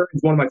 Waller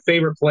is one of my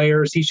favorite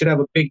players. He should have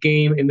a big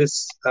game in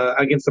this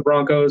against the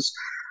Broncos.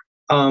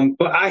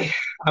 But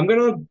I'm going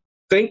to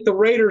think the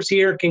Raiders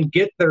here can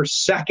get their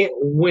second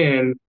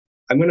win.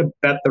 I'm going to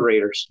bet the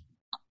Raiders.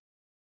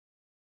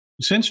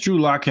 Since Drew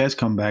Lock has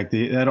come back,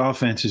 that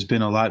offense has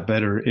been a lot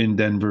better in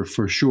Denver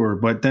for sure.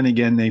 But then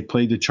again, they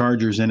played the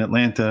Chargers in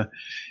Atlanta,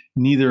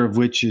 neither of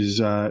which is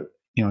a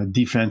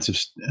defensive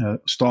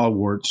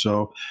stalwart.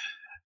 So,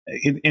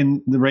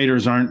 and the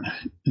Raiders aren't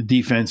a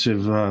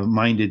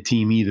defensive-minded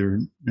team either.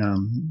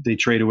 They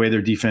trade away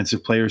their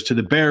defensive players to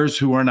the Bears,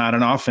 who are not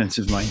an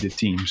offensive-minded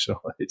team.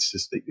 So it's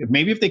just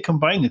maybe if they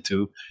combine the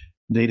two,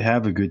 they'd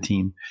have a good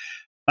team.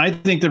 I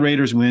think the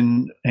Raiders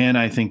win, and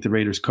I think the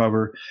Raiders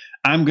cover.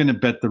 I'm going to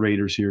bet the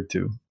Raiders here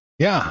too.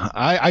 Yeah,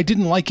 I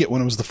didn't like it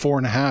when it was the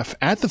 4.5.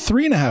 At the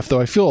 3.5,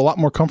 though, I feel a lot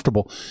more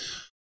comfortable.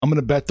 I'm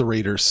going to bet the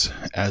Raiders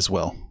as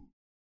well.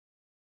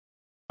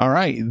 All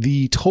right,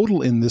 the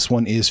total in this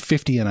one is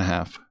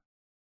 50.5.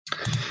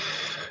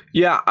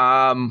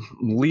 Yeah,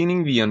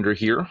 leaning the under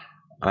here.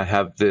 I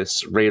have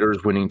this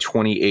Raiders winning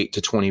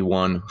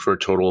 28-21 for a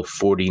total of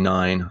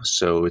 49,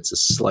 so it's a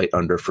slight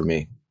under for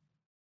me.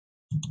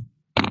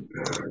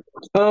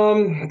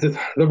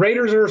 The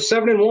Raiders are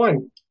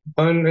 7-1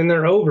 in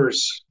their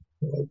overs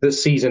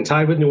this season,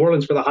 tied with New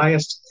Orleans for the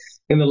highest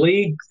in the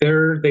league.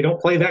 They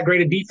don't play that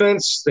great a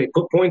defense. They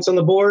put points on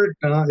the board.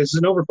 This is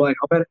an overplay.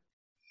 I'll bet it.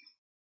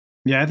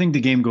 Yeah, I think the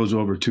game goes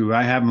over too.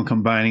 I have them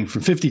combining for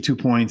 52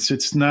 points.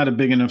 It's not a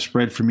big enough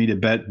spread for me to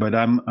bet, but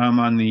I'm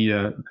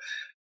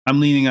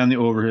leaning on the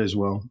over as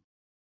well.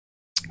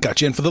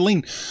 Got you in for the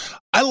lean.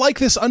 I like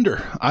this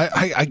under.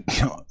 I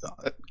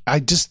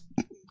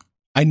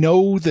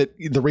know that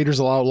the Raiders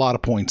allow a lot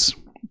of points,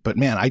 but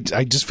man, I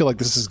just feel like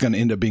this is going to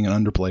end up being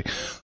an underplay.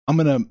 I'm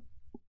gonna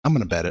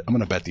bet it. I'm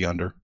gonna bet the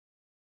under.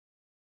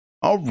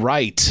 All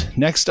right.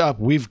 Next up,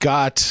 we've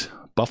got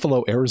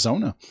Buffalo,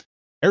 Arizona.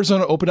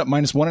 Arizona opened up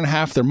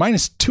 -1.5. They're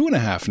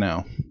 -2.5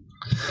 now.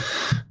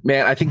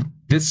 Man, I think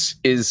this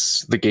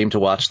is the game to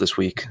watch this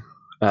week.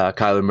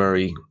 Kyler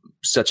Murray,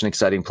 such an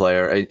exciting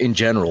player in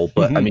general,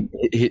 but I mean,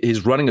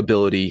 his running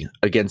ability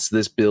against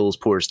this Bills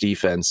porous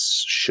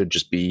defense should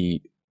just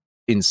be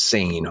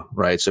insane,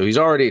 right? So he's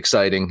already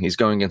exciting. He's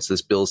going against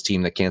this Bills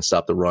team that can't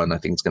stop the run. I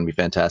think it's going to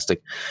be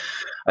fantastic.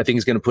 I think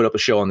he's going to put up a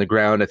show on the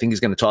ground. I think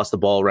he's going to toss the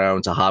ball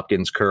around to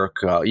Hopkins, Kirk,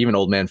 even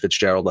old man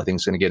Fitzgerald. I think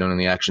is going to get in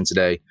the action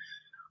today.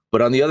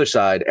 But on the other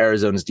side,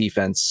 Arizona's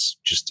defense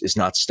just is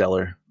not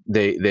stellar.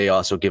 They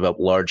also give up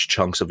large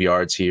chunks of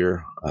yards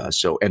here.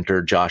 So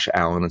enter Josh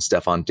Allen and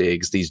Stephon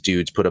Diggs. These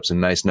dudes put up some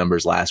nice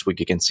numbers last week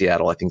against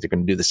Seattle. I think they're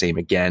going to do the same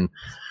again.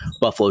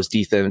 Buffalo's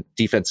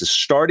defense is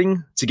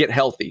starting to get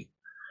healthy.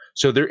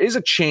 So there is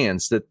a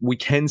chance that we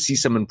can see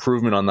some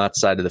improvement on that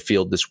side of the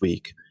field this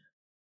week.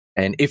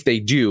 And if they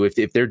do,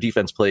 if their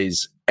defense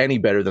plays any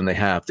better than they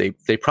have,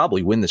 they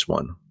probably win this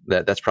one.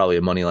 That's probably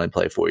a money line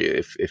play for you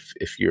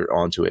if you're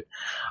onto it.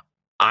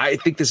 I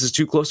think this is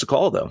too close to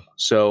call, though.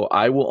 So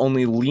I will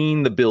only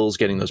lean the Bills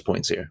getting those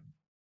points here.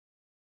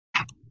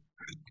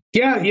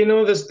 Yeah,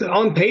 this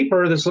on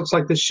paper, this looks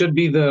like this should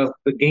be the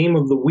game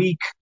of the week.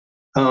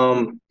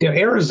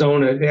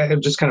 Arizona,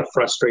 it just kind of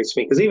frustrates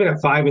me because even at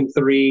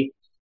 5-3,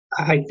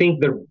 I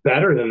think they're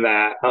better than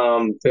that.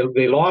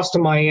 They lost to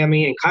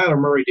Miami, and Kyler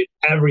Murray did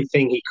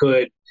everything he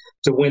could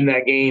to win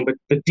that game. But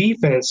the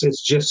defense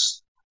is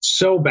just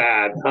so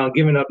bad,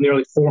 giving up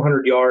nearly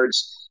 400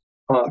 yards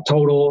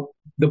total.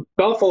 The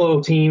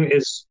Buffalo team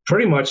is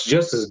pretty much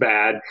just as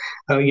bad.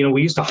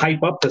 We used to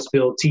hype up this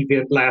Bills team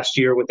last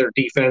year with their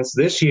defense.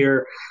 This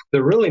year,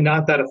 they're really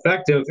not that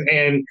effective.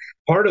 And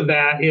part of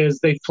that is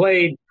they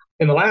played –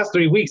 in the last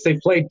 3 weeks, they've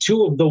played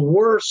two of the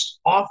worst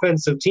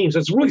offensive teams.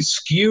 It's really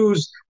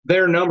skews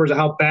their numbers of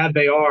how bad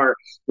they are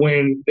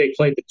when they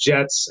played the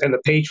Jets and the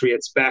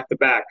Patriots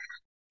back-to-back.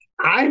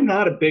 I'm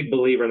not a big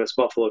believer in this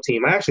Buffalo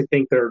team. I actually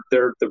think they're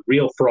the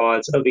real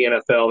frauds of the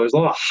NFL. There's a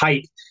lot of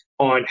hype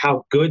on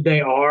how good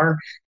they are,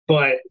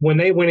 but when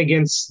they went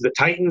against the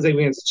Titans, they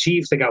went against the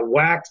Chiefs, they got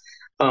whacked.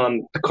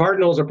 The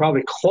Cardinals are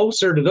probably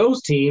closer to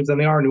those teams than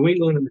they are New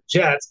England and the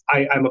Jets.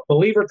 I'm a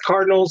believer at the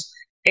Cardinals,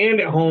 and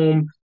at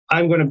home,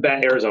 I'm going to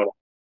bet Arizona.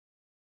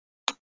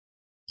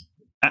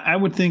 I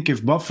would think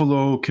if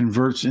Buffalo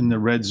converts in the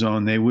red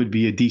zone, they would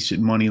be a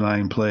decent money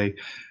line play.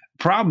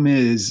 Problem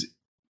is,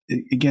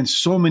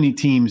 against so many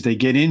teams, they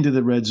get into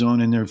the red zone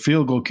and their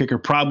field goal kicker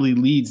probably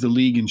leads the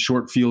league in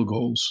short field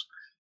goals.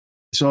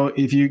 So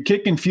if you're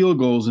kicking field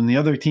goals and the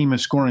other team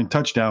is scoring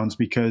touchdowns,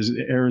 because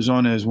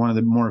Arizona is one of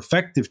the more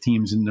effective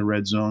teams in the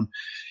red zone,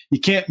 you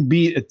can't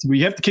beat it.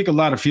 You have to kick a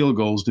lot of field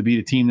goals to beat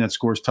a team that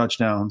scores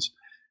touchdowns.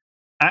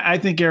 I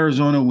think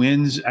Arizona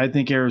wins. I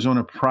think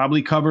Arizona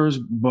probably covers,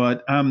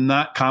 but I'm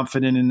not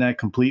confident in that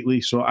completely.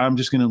 So I'm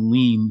just going to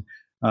lean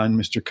on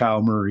Mr.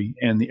 Kyle Murray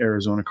and the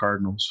Arizona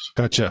Cardinals.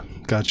 Gotcha.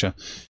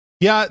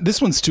 Yeah,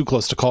 this one's too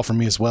close to call for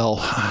me as well.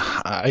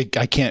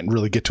 I can't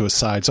really get to a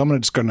side, so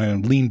I'm just going to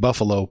lean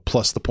Buffalo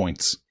plus the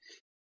points.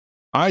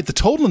 All right, the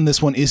total in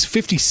this one is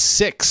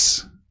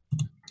 56.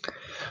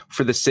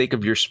 For the sake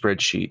of your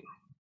spreadsheet,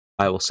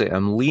 I will say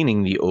I'm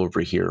leaning the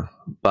over here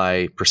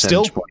by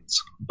percentage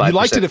points. You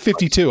liked it at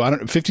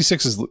 52.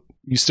 56 is,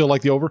 you still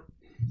like the over?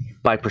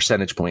 By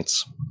percentage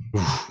points.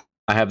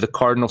 I have the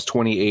Cardinals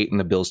 28 and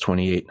the Bills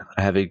 28.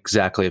 I have it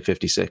exactly at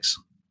 56.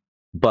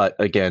 But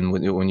again,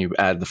 when you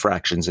add the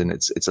fractions in,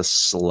 it's a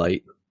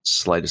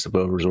slightest of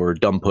overs or a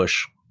dumb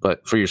push.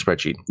 But for your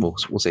spreadsheet,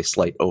 we'll say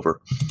slight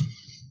over.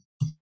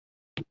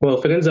 Well,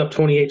 if it ends up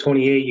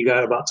 28-28, you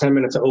got about 10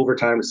 minutes of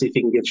overtime to see if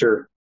you can get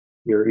your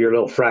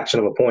little fraction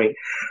of a point.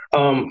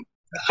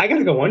 I got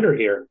to go under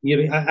here.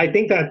 I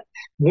think that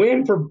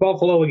win for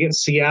Buffalo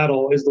against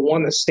Seattle is the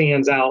one that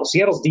stands out.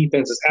 Seattle's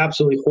defense is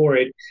absolutely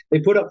horrid. They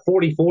put up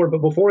 44,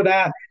 but before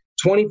that,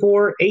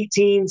 24,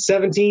 18,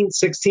 17,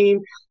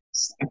 16.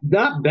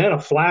 Not been a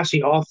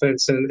flashy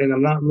offense, and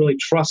I'm not really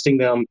trusting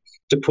them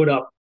to put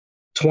up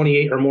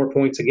 28 or more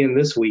points again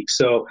this week.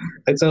 So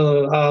it's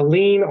a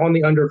lean on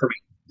the under for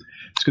me.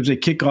 It's because they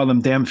kick all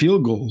them damn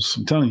field goals.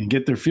 I'm telling you,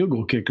 get their field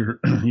goal kicker.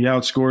 He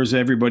outscores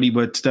everybody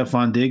but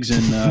Stephon Diggs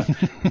and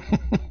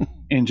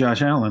and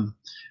Josh Allen.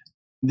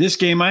 This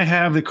game, I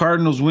have the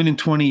Cardinals winning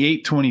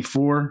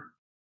 28-24.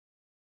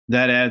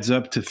 That adds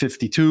up to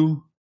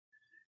 52.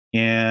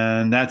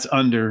 And that's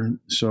under.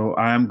 So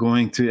I'm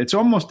going to – it's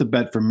almost a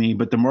bet for me,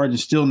 but the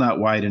margin's still not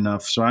wide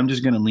enough. So I'm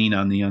just going to lean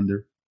on the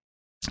under.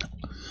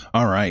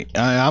 All right.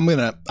 I'm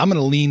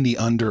gonna lean the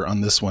under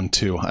on this one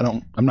too.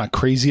 I'm not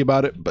crazy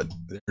about it, but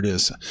there it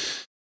is.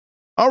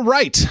 All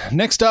right.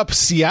 Next up,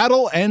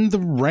 Seattle and the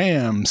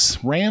Rams.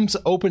 Rams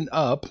opened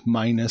up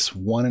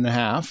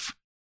 -1.5,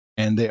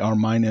 and they are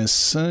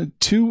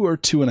 -2 or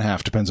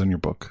 2.5, depends on your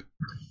book.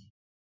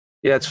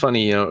 Yeah, it's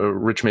funny.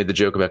 Rich made the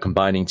joke about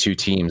combining two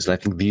teams, and I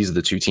think these are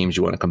the two teams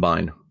you want to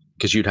combine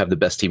because you'd have the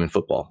best team in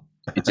football.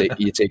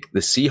 You take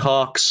the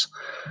Seahawks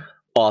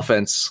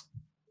offense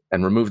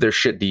and remove their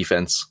shit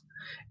defense,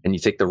 and you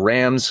take the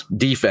Rams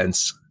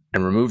defense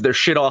and remove their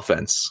shit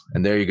offense,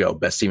 and there you go,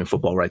 best team in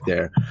football right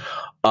there.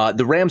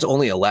 The Rams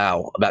only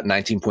allow about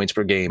 19 points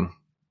per game,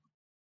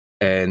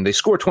 and they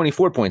score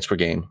 24 points per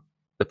game.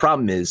 The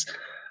problem is,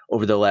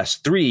 over the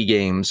last 3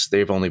 games,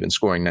 they've only been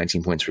scoring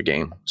 19 points per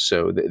game.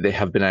 So they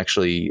have been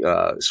actually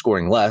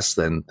scoring less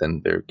than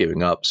they're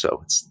giving up. So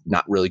it's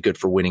not really good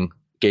for winning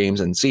games.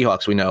 And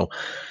Seahawks, we know,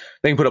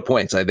 they can put up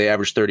points. They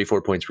average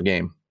 34 points per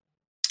game.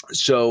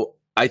 So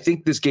I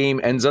think this game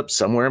ends up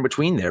somewhere in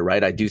between there,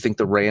 right? I do think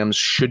the Rams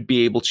should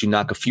be able to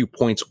knock a few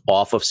points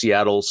off of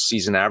Seattle's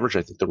season average.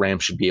 I think the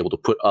Rams should be able to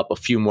put up a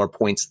few more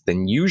points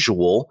than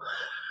usual,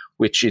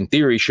 which in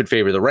theory should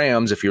favor the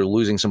Rams if you're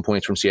losing some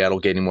points from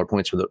Seattle, gaining more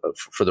points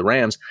for the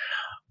Rams.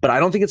 But I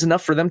don't think it's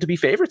enough for them to be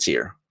favorites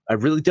here. I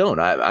really don't.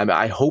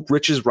 I hope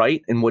Rich is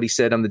right in what he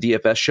said on the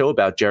DFS show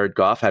about Jared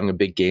Goff having a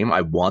big game.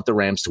 I want the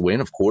Rams to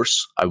win, of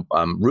course.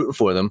 I'm rooting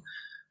for them.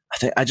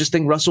 I just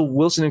think Russell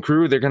Wilson and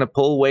crew, they're going to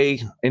pull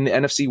away in the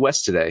NFC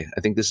West today. I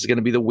think this is going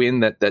to be the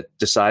win that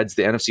decides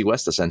the NFC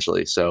West,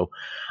 essentially. So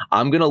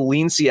I'm going to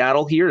lean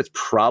Seattle here. It's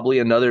probably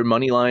another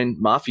moneyline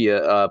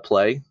mafia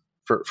play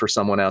for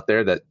someone out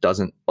there that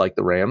doesn't like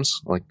the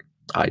Rams like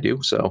I do.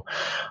 So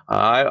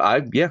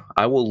I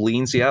will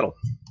lean Seattle.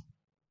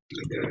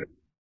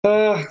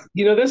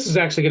 This is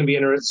actually going to be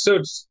interesting. So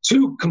it's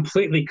two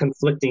completely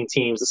conflicting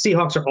teams. The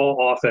Seahawks are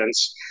all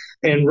offense,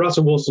 and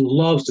Russell Wilson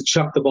loves to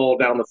chuck the ball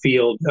down the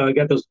field.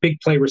 Got those big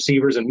play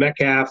receivers in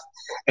Metcalf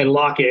and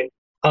Lockett.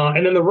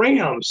 And then the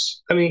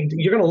Rams, I mean,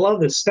 you're going to love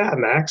this stat,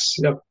 Max.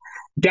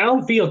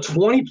 Downfield,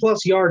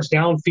 20-plus yards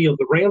downfield,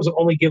 the Rams have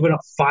only given up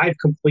 5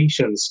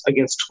 completions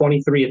against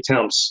 23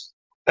 attempts,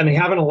 and they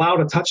haven't allowed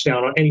a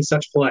touchdown on any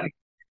such play.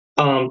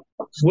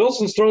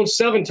 Wilson's thrown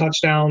 7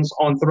 touchdowns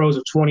on throws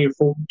of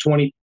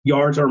 20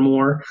 yards or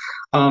more.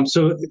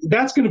 So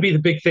that's going to be the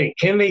big thing.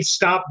 Can they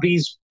stop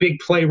these big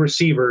play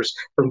receivers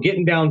from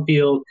getting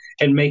downfield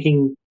and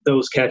making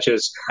those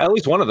catches? At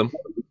least one of them.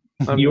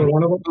 You were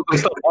one of them? We'll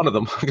stop one of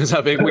them because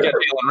how big we got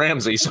Jalen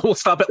Ramsey, so we'll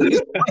stop at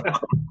least one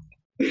of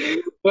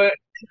them. But,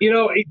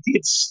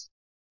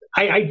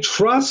 I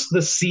trust the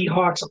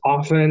Seahawks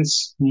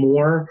offense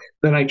more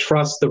than I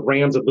trust the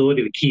Rams'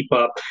 ability to keep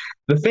up.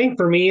 The thing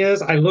for me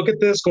is I look at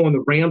this going,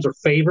 the Rams are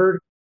favored.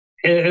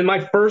 And my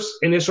first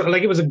initial,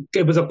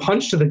 it was a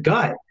punch to the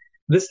gut.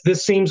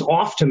 This seems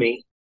off to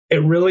me.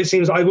 It really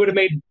seems. I would have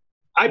made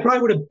I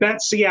probably would have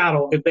bet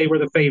Seattle if they were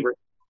the favorite.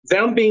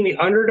 Them being the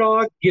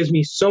underdog gives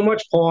me so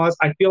much pause.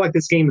 I feel like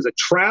this game is a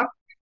trap.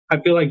 I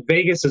feel like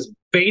Vegas is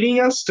baiting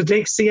us to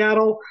take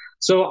Seattle.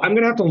 So I'm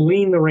going to have to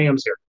lean the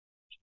Rams here.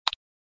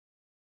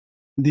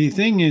 The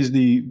thing is,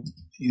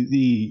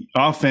 the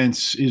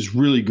offense is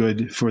really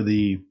good for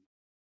the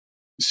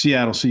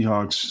Seattle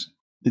Seahawks.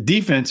 The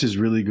defense is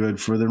really good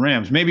for the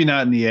Rams. Maybe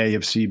not in the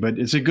AFC, but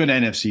it's a good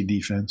NFC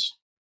defense.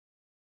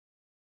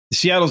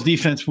 Seattle's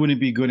defense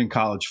wouldn't be good in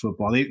college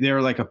football.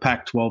 They're like a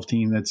Pac-12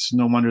 team. That's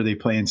no wonder they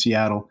play in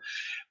Seattle.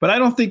 But I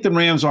don't think the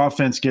Rams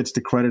offense gets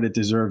the credit it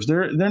deserves.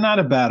 They're not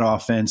a bad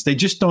offense. They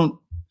just don't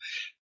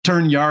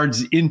turn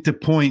yards into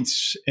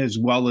points as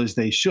well as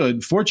they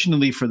should.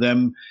 Fortunately for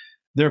them,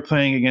 they're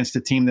playing against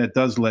a team that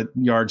does let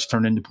yards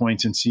turn into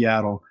points in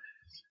Seattle.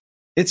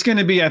 It's going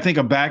to be, I think,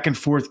 a back and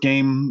forth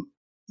game.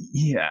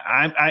 Yeah,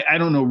 I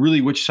don't know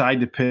really which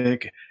side to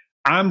pick.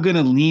 I'm going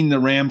to lean the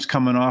Rams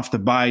coming off the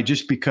bye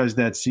just because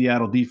that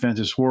Seattle defense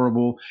is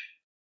horrible.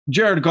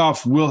 Jared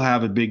Goff will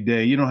have a big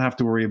day. You don't have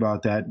to worry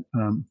about that,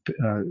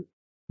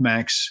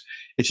 Max.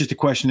 It's just a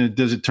question of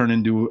does it turn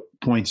into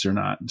points or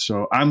not.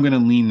 So I'm going to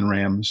lean the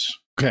Rams.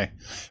 Okay.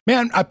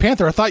 Man,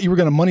 Panther, I thought you were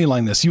going to money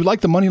line this. You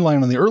like the money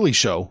line on the early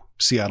show,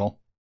 Seattle.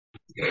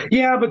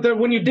 Yeah, but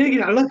when you dig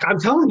it, look, I'm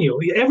telling you,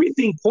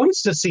 everything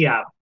points to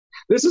Seattle.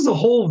 This is a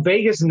whole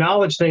Vegas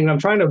knowledge thing. I'm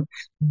trying to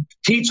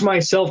teach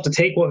myself to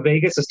take what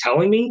Vegas is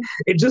telling me.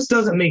 It just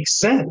doesn't make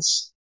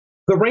sense.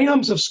 The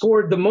Rams have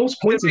scored the most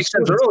points. It makes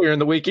sense earlier in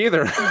the week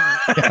either.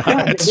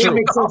 That's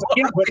true.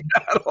 Yeah, but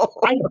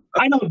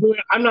I don't do it.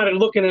 I'm not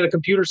looking at a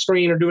computer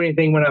screen or doing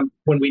anything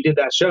when we did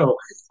that show.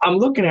 I'm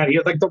looking at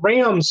it like the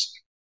Rams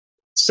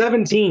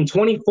 17,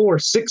 24,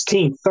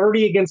 16,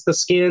 30 against the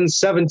Skins,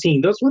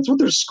 17. That's what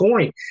they're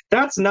scoring.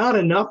 That's not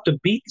enough to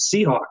beat the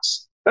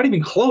Seahawks. Not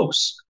even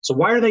close. So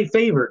why are they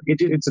favored?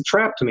 It's a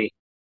trap to me.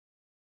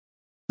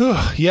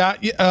 Yeah.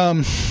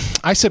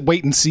 I said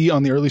wait and see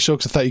on the early show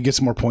because I thought you'd get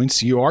some more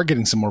points. You are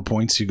getting some more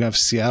points. You have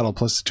Seattle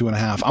plus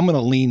 2.5. I'm going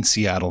to lean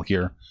Seattle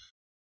here.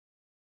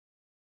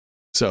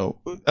 So,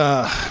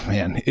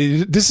 man,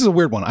 this is a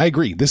weird one. I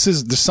agree.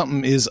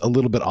 Something is a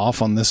little bit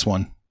off on this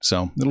one.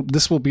 So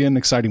this will be an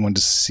exciting one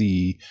to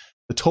see.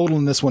 The total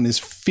in this one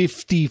is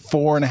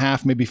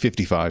 54.5, maybe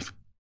 55.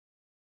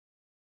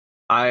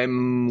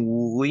 I'm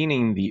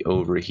leaning the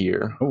over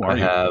here. Oh, I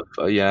have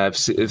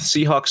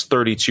Seahawks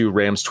 32,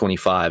 Rams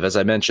 25. As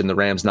I mentioned, the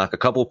Rams knock a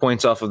couple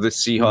points off of the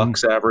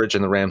Seahawks average,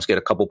 and the Rams get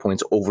a couple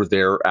points over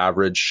their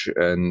average,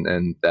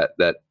 and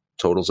that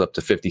totals up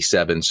to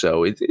 57.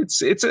 So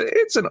it's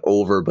an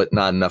over, but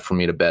not enough for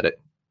me to bet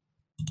it.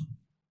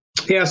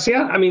 Yeah,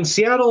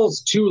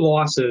 Seattle's 2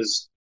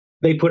 losses,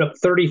 they put up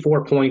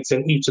 34 points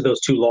in each of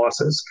those 2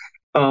 losses.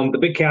 The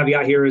big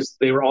caveat here is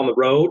they were on the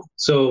road,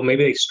 so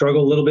maybe they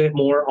struggle a little bit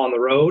more on the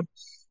road.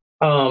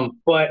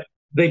 But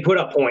they put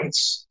up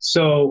points.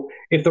 So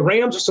if the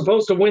Rams are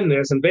supposed to win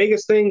this, and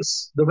Vegas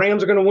thinks the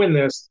Rams are going to win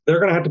this, they're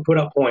going to have to put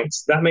up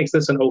points. That makes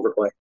this an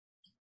overplay.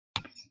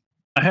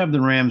 I have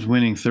the Rams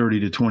winning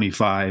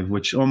 30-25,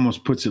 which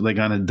almost puts it like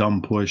on a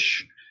dumb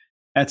push.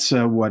 That's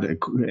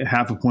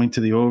half a point to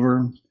the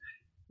over.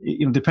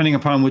 Depending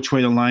upon which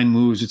way the line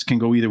moves, it can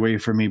go either way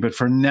for me. But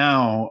for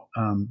now,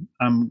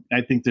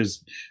 I think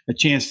there's a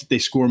chance that they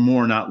score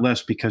more, not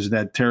less, because of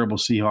that terrible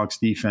Seahawks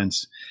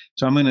defense.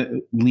 So I'm going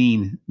to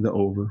lean the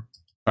over.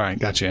 All right,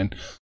 gotcha. And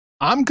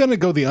I'm going to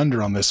go the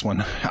under on this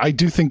one. I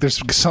do think there's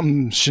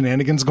some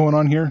shenanigans going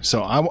on here,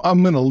 so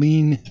I'm going to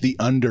lean the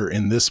under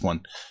in this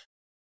one.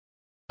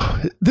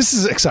 This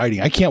is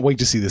exciting. I can't wait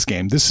to see this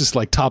game. This is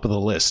like top of the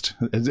list.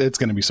 It's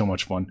going to be so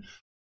much fun.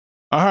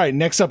 All right,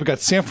 next up, we got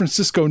San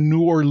Francisco,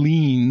 New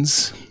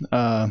Orleans.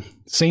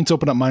 Saints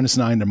open up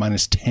 -9. They're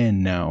 -10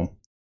 now.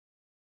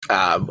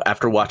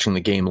 After watching the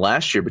game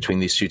last year between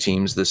these two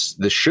teams, this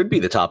should be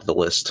the top of the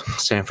list.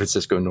 San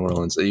Francisco, New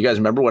Orleans. You guys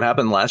remember what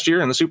happened last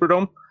year in the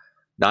Superdome?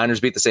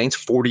 Niners beat the Saints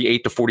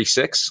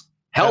 48-46.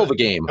 Hell of a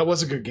game. That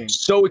was a good game.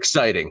 So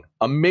exciting.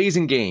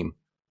 Amazing game.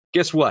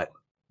 Guess what?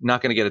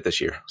 Not going to get it this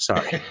year.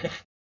 Sorry.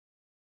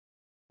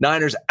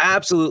 Niners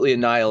absolutely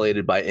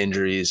annihilated by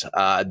injuries.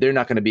 They're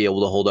not going to be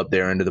able to hold up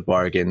their end of the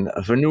bargain.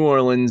 For New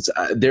Orleans,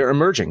 they're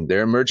emerging.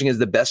 They're emerging as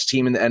the best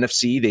team in the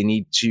NFC. They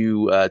need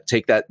to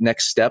take that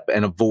next step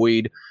and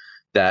avoid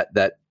that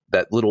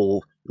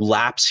little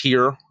lapse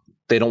here.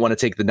 They don't want to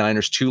take the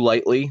Niners too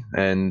lightly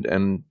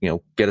and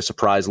get a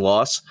surprise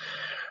loss,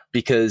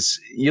 because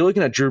you're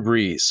looking at Drew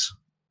Brees,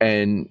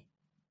 and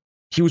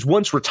he was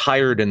once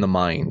retired in the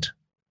mind.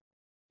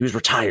 He was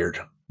retired.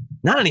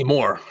 Not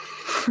anymore.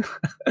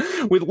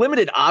 With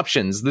limited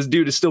options, this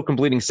dude is still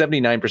completing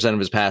 79% of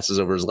his passes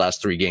over his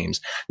last 3 games.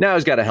 Now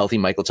he's got a healthy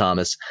Michael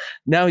Thomas.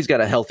 Now he's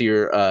got a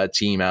healthier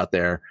team out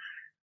there.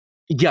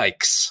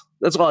 Yikes.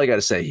 That's all I got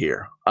to say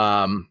here.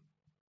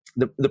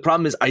 The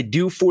problem is I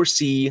do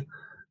foresee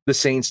the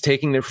Saints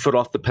taking their foot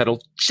off the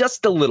pedal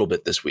just a little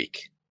bit this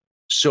week.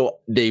 So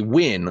they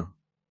win.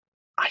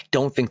 I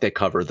don't think they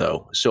cover,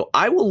 though. So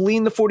I will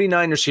lean the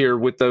 49ers here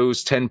with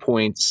those 10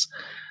 points.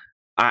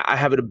 I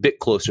have it a bit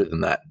closer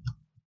than that.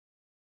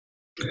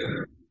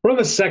 We're in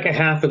the second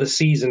half of the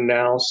season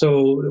now.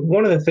 So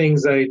one of the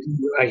things I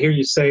hear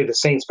you say, the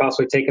Saints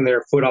possibly taking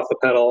their foot off the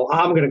pedal.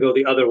 I'm going to go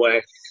the other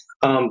way.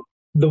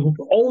 The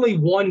only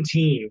one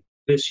team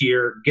this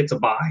year gets a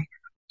bye.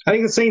 I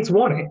think the Saints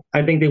want it.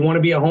 I think they want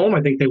to be at home.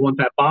 I think they want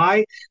that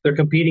bye. They're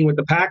competing with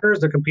the Packers.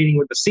 They're competing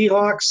with the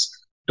Seahawks.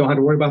 Don't have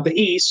to worry about the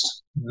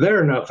East.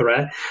 They're no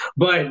threat.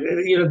 But,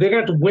 they're going to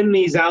have to win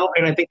these out,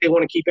 and I think they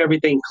want to keep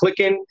everything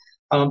clicking.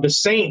 The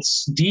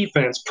Saints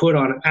defense put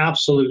on an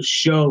absolute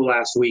show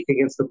last week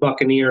against the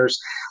Buccaneers.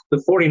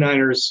 The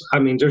 49ers,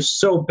 they're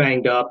so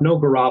banged up. No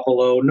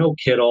Garoppolo, no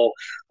Kittle.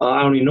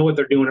 I don't even know what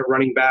they're doing at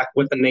running back,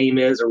 what the name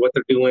is or what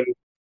they're doing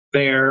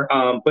there.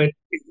 But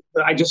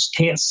I just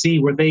can't see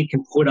where they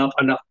can put up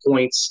enough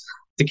points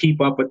to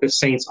keep up with the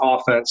Saints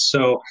offense.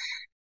 So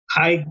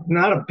I'm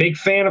not a big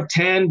fan of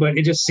 10, but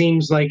it just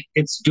seems like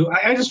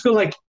I just feel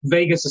like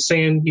Vegas is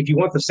saying, if you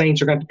want the Saints,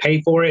 you're going to pay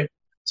for it.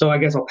 So I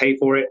guess I'll pay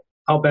for it.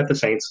 I'll bet the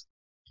Saints.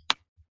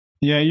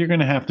 Yeah, you're going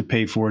to have to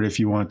pay for it if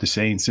you want the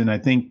Saints. And I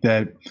think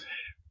that,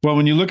 well,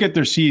 when you look at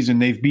their season,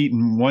 they've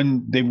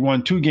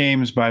won 2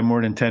 games by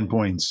more than 10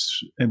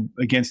 points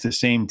against the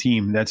same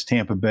team. That's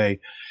Tampa Bay.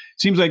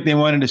 Seems like they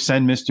wanted to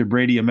send Mr.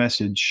 Brady a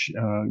message.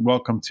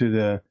 Welcome to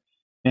the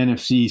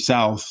NFC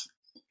South.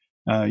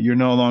 You're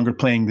no longer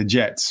playing the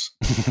Jets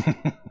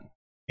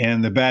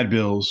and the bad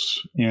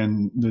Bills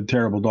and the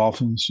terrible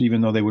Dolphins,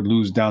 even though they would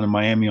lose down in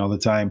Miami all the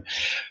time.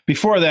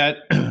 Before that,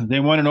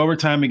 they won in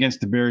overtime against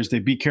the Bears. They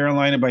beat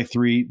Carolina by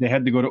 3. They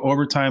had to go to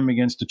overtime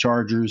against the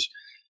Chargers.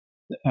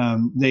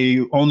 They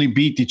only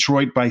beat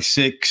Detroit by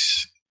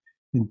 6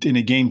 in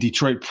a game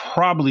Detroit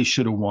probably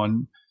should have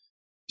won.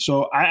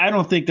 So I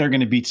don't think they're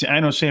going to beat. I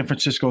know San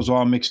Francisco's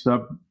all mixed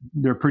up.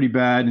 They're pretty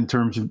bad in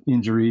terms of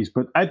injuries,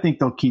 but I think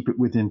they'll keep it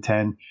within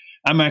 10.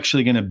 I'm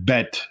actually going to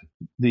bet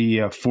the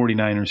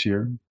 49ers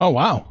here. Oh,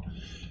 wow.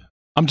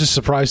 I'm just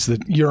surprised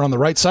that you're on the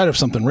right side of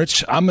something,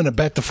 Rich. I'm going to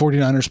bet the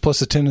 49ers plus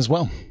a 10 as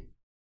well.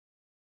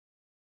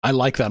 I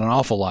like that an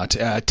awful lot.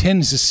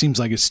 10 just seems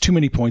like it's too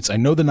many points. I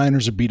know the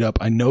Niners are beat up.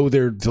 I know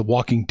they're the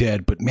Walking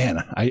Dead, but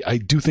man, I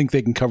do think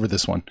they can cover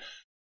this one.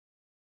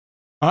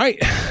 All right.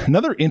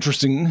 Another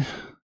interesting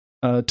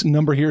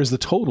number here is the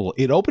total.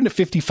 It opened at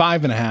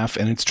 55.5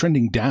 and it's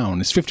trending down.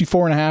 It's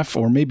 54.5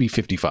 or maybe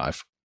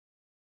 55.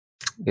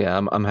 Yeah,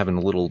 I'm having a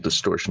little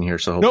distortion here,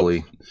 so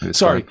hopefully. Nope.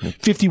 Sorry,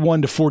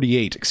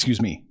 51-48. Excuse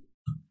me.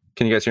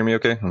 Can you guys hear me?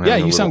 Okay. Yeah,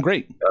 you sound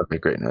great. Okay,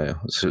 great. I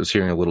was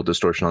hearing a little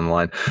distortion on the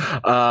line.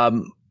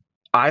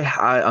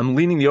 I'm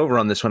leaning the over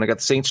on this one. I got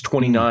the Saints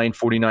 29,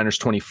 49ers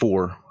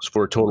 24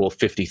 for a total of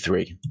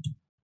 53.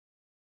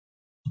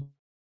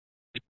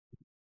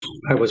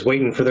 I was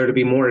waiting for there to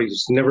be more.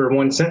 He's never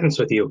one sentence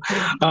with you.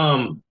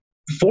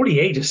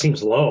 48 just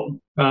seems low,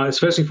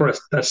 especially for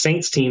a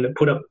Saints team that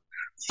put up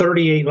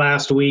 38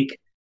 last week.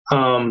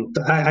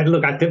 I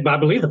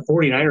believe the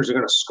 49ers are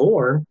going to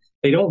score.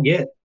 They don't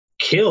get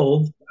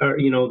killed.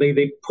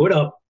 They put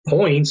up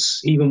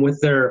points even with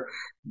their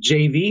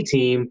JV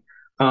team.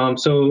 I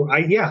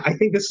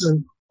think this is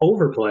an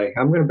overplay.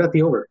 I'm going to bet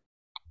the over.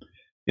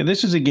 Yeah,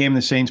 this is a game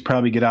the Saints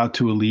probably get out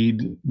to a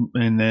lead,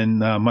 and then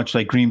much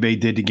like Green Bay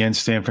did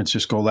against San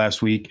Francisco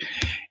last week,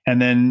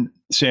 and then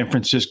San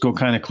Francisco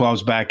kind of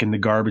claws back in the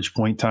garbage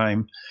point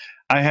time.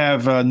 I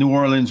have New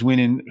Orleans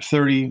winning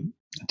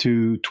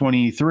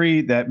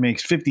 30-23. That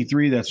makes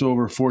 53. That's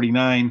over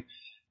 49.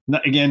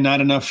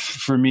 Not enough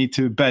for me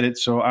to bet it,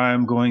 so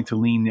I'm going to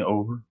lean the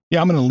over. Yeah,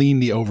 I'm going to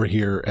lean the over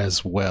here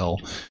as well.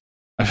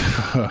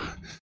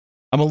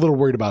 I'm a little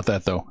worried about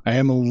that, though. I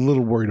am a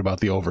little worried about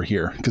the over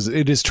here because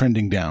it is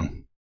trending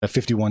down at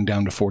 51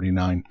 down to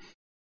 49.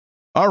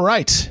 All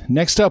right.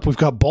 Next up, we've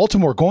got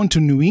Baltimore going to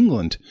New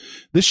England.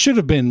 This should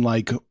have been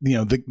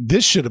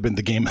this should have been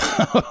the game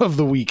of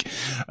the week.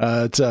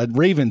 It's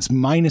Ravens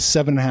minus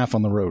 7.5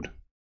 on the road.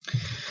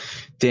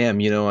 Damn,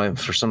 I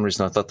for some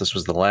reason I thought this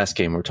was the last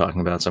game we're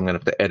talking about, so I'm going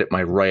to have to edit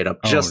my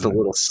write-up just a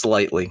little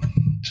slightly.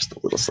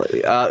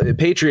 The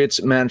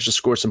Patriots managed to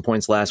score some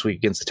points last week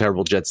against the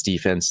terrible Jets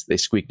defense. They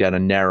squeaked out a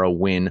narrow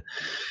win.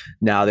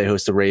 Now they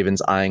host the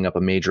Ravens, eyeing up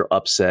a major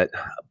upset,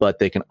 but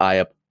they can eye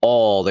up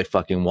all they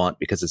fucking want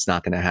because it's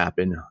not going to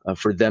happen.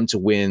 For them to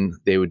win,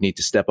 they would need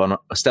to step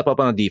up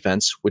on a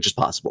defense, which is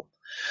possible.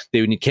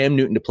 They would need Cam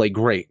Newton to play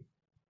great.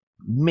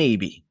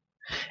 Maybe.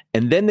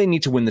 And then they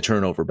need to win the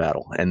turnover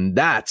battle. And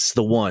that's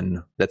the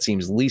one that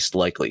seems least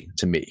likely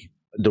to me.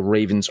 The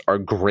Ravens are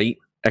great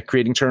at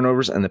creating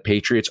turnovers, and the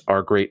Patriots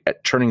are great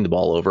at turning the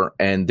ball over,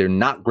 and they're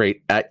not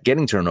great at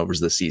getting turnovers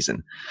this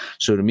season.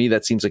 So to me,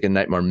 that seems like a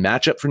nightmare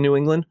matchup for New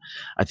England.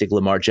 I think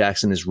Lamar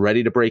Jackson is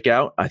ready to break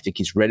out. I think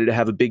he's ready to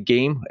have a big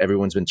game.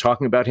 Everyone's been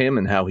talking about him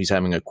and how he's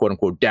having a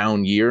quote-unquote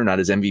down year, not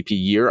his MVP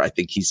year. I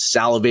think he's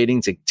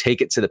salivating to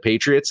take it to the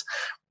Patriots,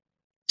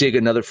 dig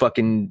another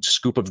fucking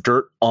scoop of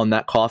dirt on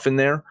that coffin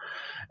there.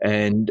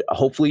 And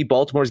hopefully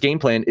Baltimore's game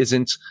plan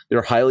isn't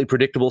their highly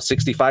predictable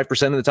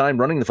 65% of the time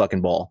running the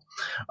fucking ball.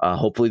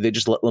 Hopefully they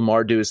just let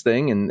Lamar do his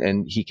thing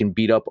and he can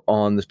beat up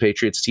on the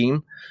Patriots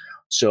team.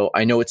 So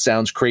I know it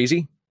sounds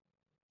crazy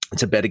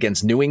to bet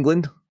against New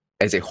England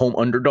as a home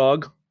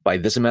underdog by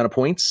this amount of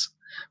points,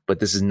 but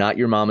this is not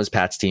your mama's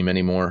Pats team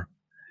anymore.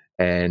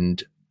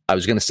 And I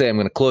was going to say I'm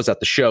going to close out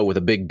the show with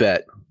a big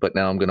bet, but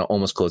now I'm going to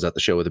almost close out the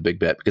show with a big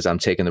bet because I'm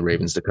taking the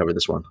Ravens to cover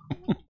this one.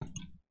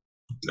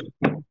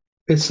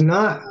 It's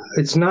not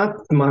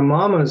my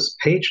mama's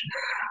Patriots.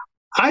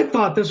 I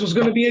thought this was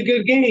going to be a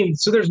good game.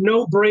 So there's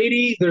no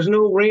Brady, there's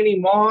no Randy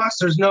Moss,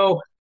 there's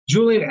no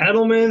Julian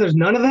Edelman, there's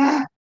none of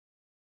that.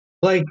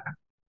 Like,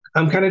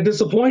 I'm kind of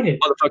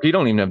disappointed. Motherfucker, you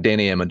don't even have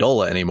Danny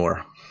Amendola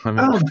anymore. I mean,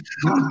 oh my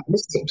God.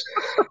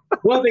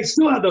 Well, they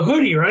still have the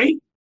hoodie, right?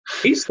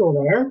 He's still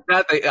there.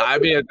 I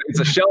mean, it's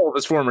a shell of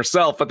his former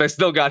self, but they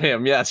still got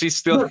him. Yes, he's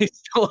still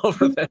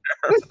over there.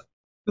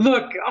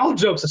 Look, all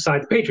jokes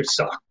aside, the Patriots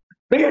suck.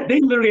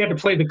 They literally had to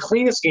play the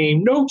cleanest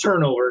game, no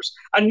turnovers,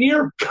 a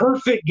near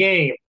perfect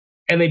game,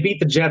 and they beat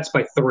the Jets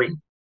by 3.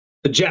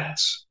 The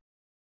Jets,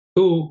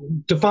 who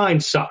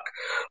defined suck.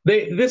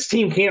 This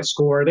team can't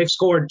score. They've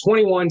scored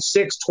 21,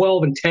 6,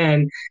 12, and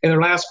 10 in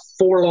their last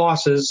 4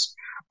 losses.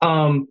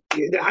 7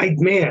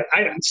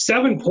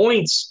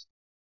 points.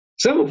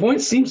 7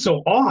 points seems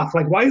so off.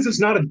 Like, why is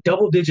this not a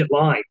double-digit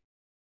line?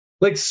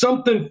 Like,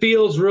 something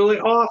feels really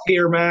off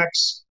here,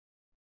 Max.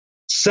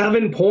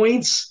 7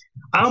 points?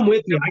 I'm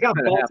with you. I got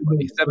Baltimore.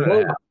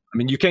 7.5. I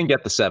mean, you can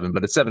get the 7,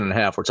 but it's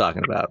 7.5 we're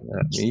talking about.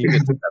 I mean, you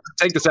can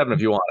take the 7 if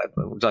you want it.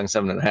 But we're talking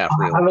 7.5.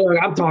 Really.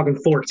 I'm talking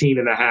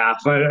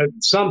 14.5.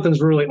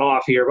 Something's really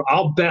off here.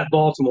 I'll bet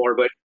Baltimore,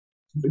 but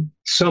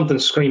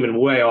something's screaming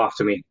way off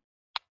to me.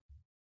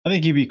 I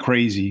think you'd be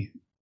crazy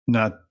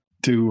not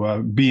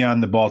to be on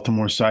the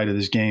Baltimore side of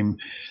this game.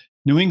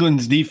 New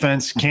England's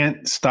defense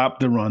can't stop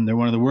the run. They're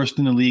one of the worst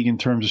in the league in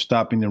terms of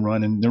stopping the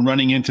run, and they're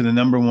running into the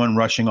number 1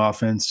 rushing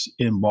offense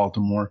in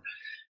Baltimore.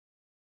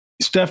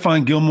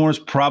 Stephon Gilmore's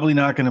probably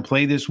not going to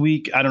play this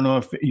week. I don't know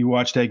if you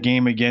watched that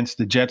game against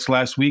the Jets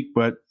last week,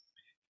 but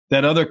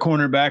that other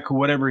cornerback, or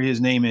whatever his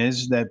name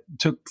is, that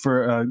took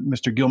for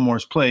Mr.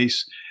 Gilmore's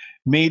place,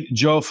 made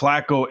Joe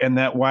Flacco and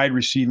that wide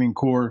receiving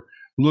core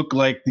look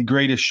like the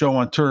greatest show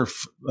on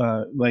turf,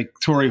 like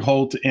Torrey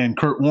Holt and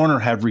Kurt Warner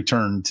have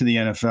returned to the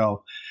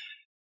NFL.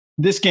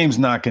 This game's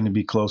not going to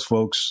be close,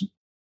 folks.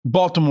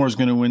 Baltimore's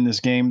going to win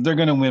this game. They're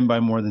going to win by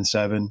more than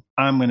 7.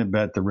 I'm going to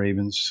bet the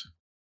Ravens.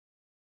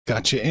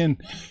 Gotcha. And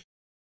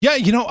yeah,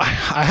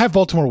 I have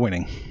Baltimore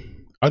winning.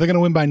 Are they going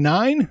to win by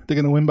 9? They're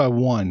going to win by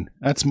 1.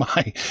 That's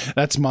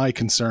my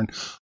concern.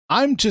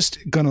 I'm just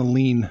going to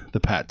lean the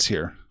Pats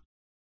here.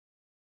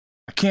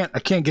 I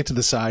can't get to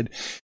the side.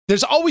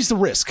 There's always the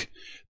risk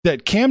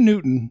that Cam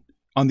Newton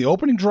on the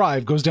opening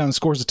drive goes down and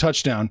scores a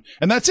touchdown,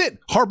 and that's it.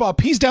 Harbaugh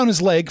pees down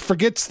his leg,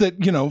 forgets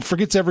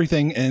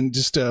everything, and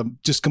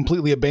just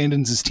completely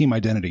abandons his team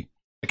identity.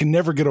 I can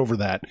never get over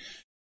that.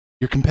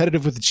 You're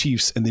competitive with the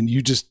Chiefs, and then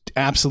you just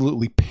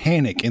absolutely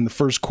panic in the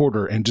first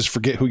quarter and just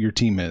forget who your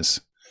team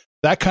is.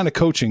 That kind of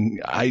coaching,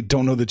 I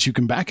don't know that you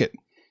can back it.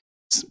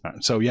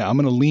 So yeah, I'm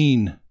going to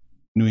lean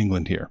New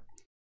England here.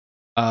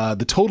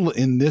 The total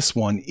in this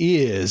one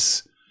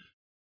is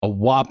a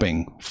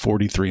whopping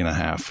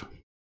 43.5.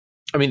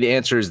 I mean, the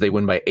answer is they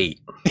win by 8.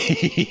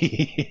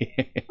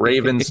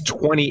 Ravens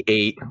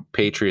 28,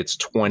 Patriots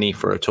 20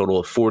 for a total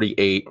of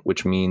 48,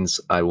 which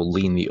means I will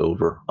lean the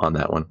over on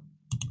that one.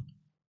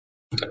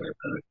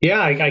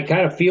 Yeah, I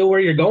kind of feel where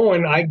you're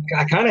going. I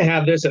kind of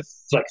have this at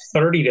like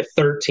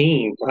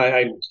 30-13.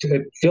 I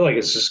feel like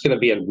it's just going to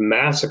be a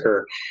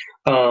massacre.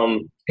 Got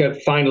to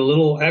find a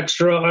little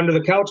extra under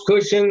the couch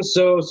cushion,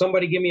 so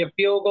somebody give me a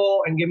field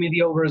goal and give me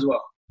the over as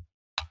well.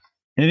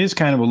 It is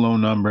kind of a low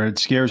number. It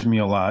scares me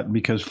a lot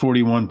because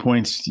 41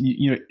 points,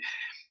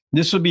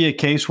 this would be a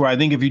case where I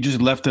think if you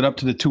just left it up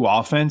to the two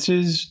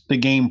offenses, the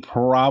game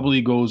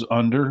probably goes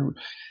under.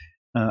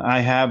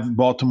 I have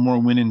Baltimore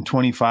winning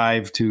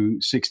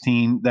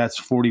 25-16. That's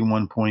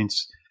 41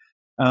 points.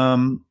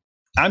 I'm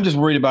just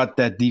worried about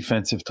that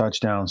defensive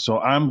touchdown. So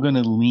I'm going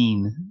to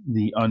lean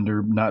the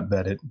under, not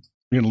bet it.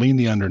 You're going to lean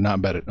the under,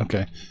 not bet it.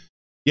 Okay.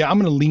 Yeah, I'm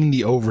going to lean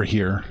the over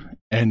here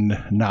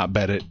and not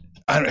bet it.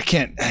 I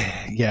can't.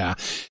 Yeah.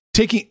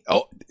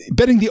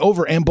 Betting the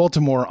over and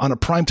Baltimore on a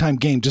primetime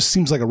game just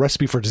seems like a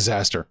recipe for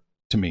disaster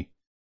to me.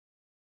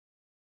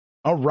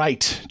 All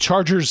right.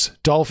 Chargers,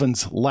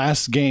 Dolphins,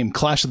 last game.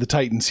 Clash of the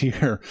Titans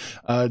here.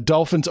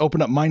 Dolphins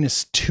open up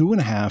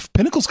 -2.5.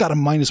 Pinnacle's got a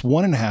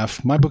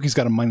 -1.5. My bookie's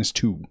got a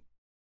 -2.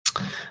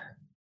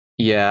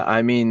 Yeah,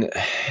 I mean,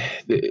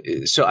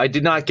 so I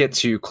did not get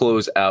to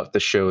close out the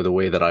show the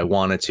way that I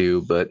wanted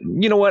to, but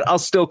you know what? I'll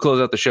still close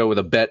out the show with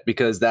a bet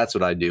because that's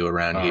what I do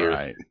around here.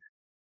 Right.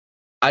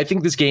 I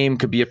think this game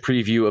could be a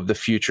preview of the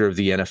future of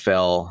the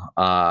NFL.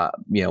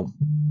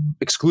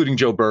 Excluding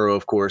Joe Burrow,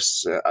 of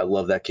course. I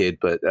love that kid,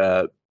 but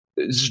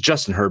this is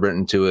Justin Herbert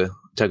and Tua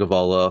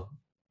Tagovailoa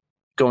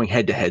going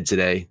head to head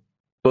today.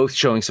 Both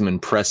showing some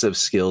impressive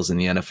skills in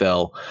the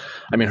NFL.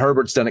 I mean,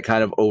 Herbert's done it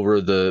kind of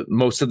over the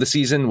most of the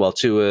season, while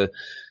Tua,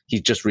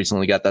 he just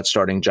recently got that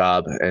starting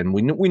job. And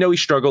we know he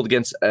struggled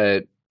against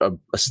a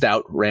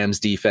stout Rams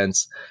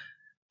defense.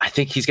 I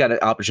think he's got an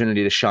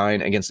opportunity to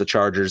shine against the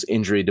Chargers,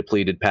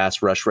 injury-depleted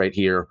pass rush right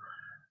here.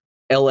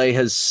 LA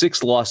has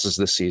 6 losses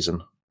this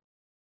season,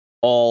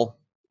 all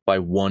by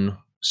 1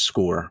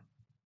 score.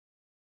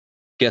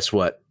 Guess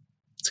what?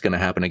 It's going to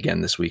happen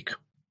again this week.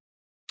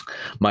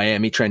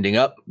 Miami trending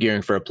up,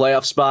 gearing for a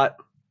playoff spot.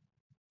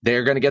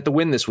 They're going to get the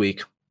win this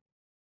week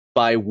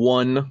by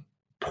 1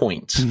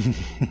 point.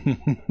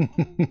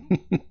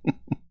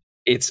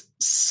 It's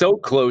so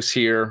close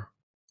here,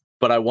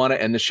 but I want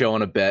to end the show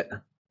on a bet.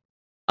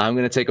 I'm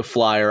going to take a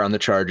flyer on the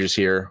Chargers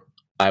here.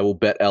 I will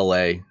bet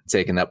LA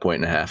taking that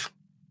 1.5.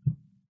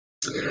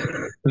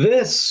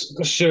 This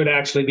should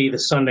actually be the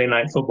Sunday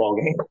night football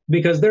game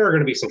because there are going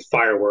to be some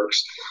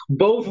fireworks.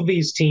 Both of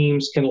these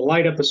teams can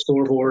light up the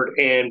scoreboard,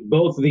 and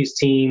both of these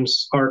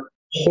teams are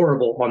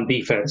horrible on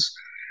defense.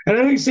 And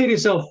I know you say to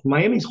yourself,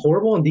 Miami's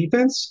horrible on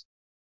defense?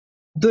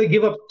 They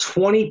give up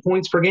 20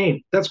 points per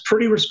game. That's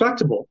pretty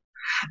respectable.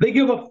 They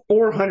give up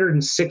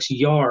 406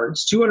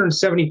 yards,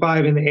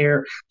 275 in the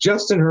air.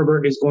 Justin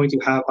Herbert is going to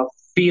have a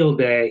field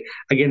day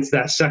against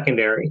that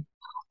secondary.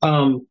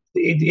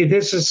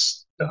 This is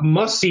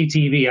must-see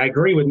TV. I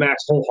agree with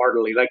Max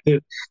wholeheartedly. Like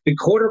the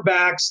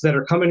quarterbacks that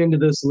are coming into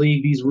this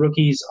league, these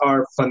rookies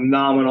are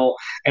phenomenal,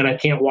 and I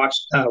can't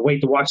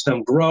wait to watch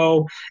them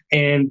grow.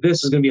 And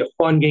this is going to be a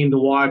fun game to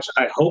watch.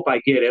 I hope I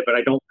get it, but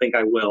I don't think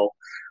I will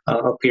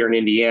up here in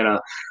Indiana.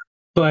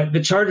 But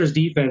the Chargers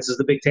defense is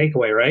the big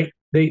takeaway, right?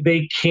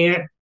 They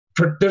can't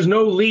 – there's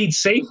no lead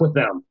safe with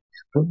them.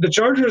 The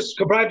Chargers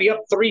could probably be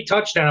up 3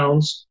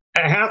 touchdowns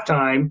at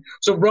halftime,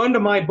 so run to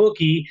my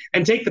bookie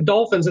and take the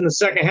Dolphins in the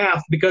second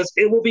half because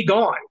it will be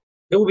gone.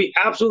 It will be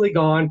absolutely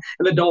gone,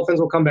 and the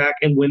Dolphins will come back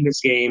and win this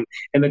game,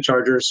 and the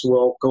Chargers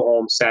will go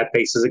home sad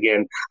faces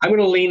again. I'm going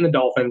to lean the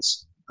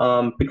Dolphins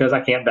because I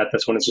can't bet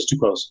this one. It's just too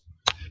close.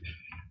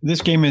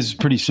 This game is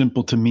pretty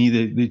simple to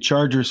me. The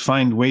Chargers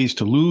find ways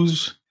to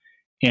lose,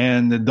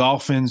 and the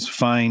Dolphins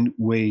find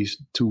ways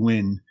to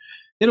win.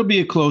 It'll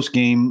be a close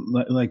game,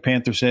 like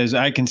Panther says.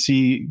 I can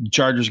see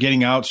Chargers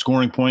getting out,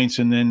 scoring points,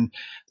 and then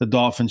the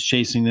Dolphins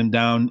chasing them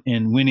down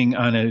and winning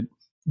on a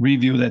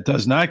review that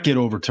does not get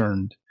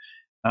overturned.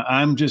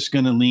 I'm just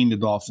going to lean the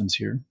Dolphins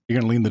here. You're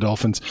going to lean the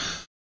Dolphins.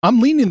 I'm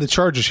leaning the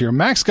Chargers here.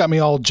 Max got me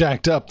all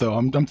jacked up, though.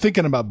 I'm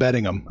thinking about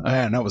betting them.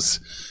 Man, that was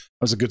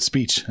a good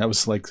speech. That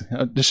was like,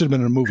 this should have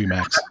been in a movie,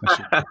 Max.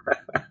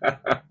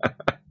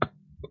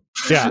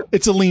 Yeah,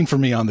 it's a lean for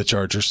me on the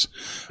Chargers.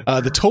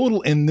 The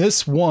total in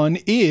this one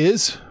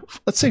is,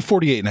 let's say,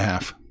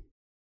 48.5.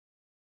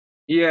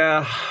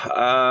 Yeah,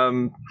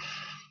 I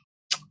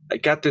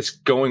got this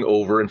going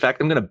over. In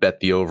fact, I'm going to bet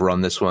the over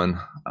on this one.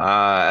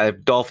 I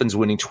have Dolphins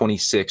winning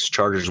 26,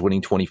 Chargers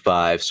winning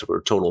 25, so we're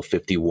a total of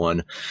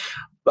 51.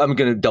 I'm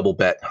going to double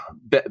bet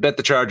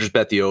the Chargers,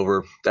 bet the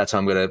over. That's how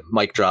I'm going to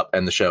mic drop,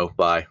 end the show.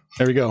 Bye.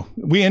 There we go.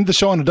 We end the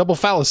show on a double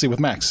fallacy with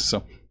Max.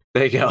 So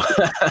there you go.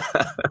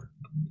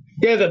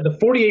 Yeah, the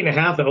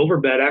 48.5, the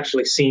over bet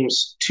actually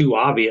seems too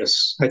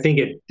obvious. I think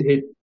it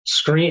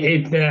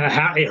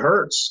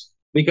hurts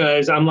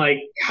because I'm like,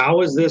 how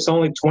is this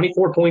only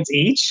 24 points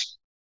each?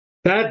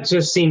 That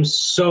just seems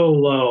so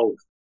low.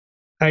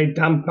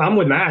 I'm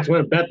with Max. I'm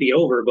going to bet the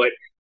over, but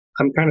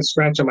I'm kind of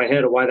scratching my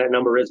head of why that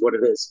number is what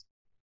it is.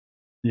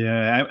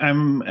 Yeah,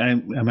 I'm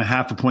a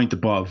half a point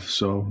above,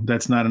 so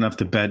that's not enough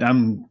to bet.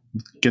 I'm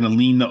going to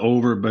lean the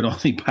over, but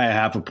only by a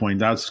half a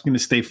point. I was going to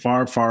stay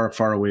far, far,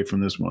 far away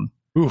from this one.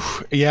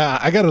 Oof, yeah,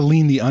 I got to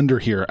lean the under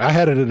here. I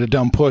had it at a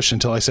dumb push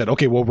until I said,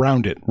 okay, well,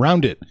 round it.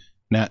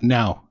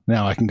 Now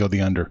I can go the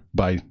under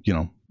by,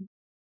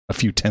 a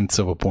few tenths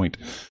of a point.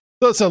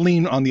 So it's a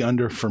lean on the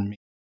under for me.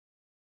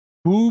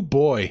 Ooh,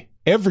 boy.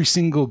 Every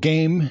single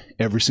game,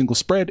 every single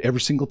spread,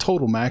 every single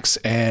total, Max.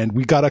 And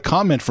we got a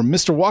comment from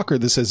Mr. Walker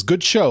that says,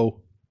 good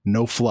show,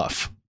 no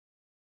fluff.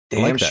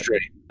 Damn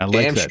straight. I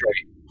like that.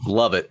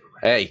 Love it.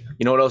 Hey,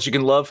 you know what else you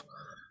can love?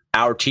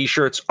 Our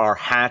t-shirts, our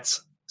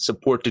hats.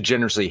 Support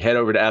Degeneracy. Head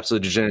over to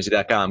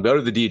absolutedegeneracy.com. Go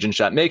to the Degen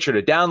shop. Make sure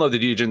to download the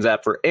Degens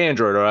app for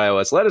Android or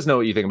iOS. Let us know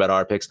what you think about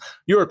our picks,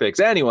 your picks,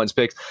 anyone's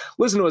picks.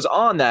 Listen to us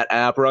on that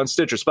app or on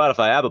Stitcher,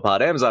 Spotify, Apple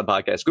Pod, Amazon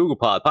Podcast, Google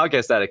Pod,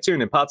 Podcast Addict,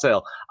 TuneIn,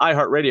 Podtail,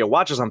 iHeartRadio.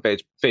 Watch us on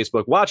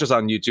Facebook. Watch us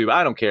on YouTube.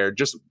 I don't care.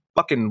 Just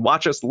fucking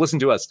watch us. Listen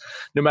to us.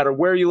 No matter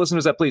where you listen to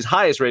us at, please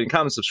highest rating,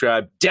 comment,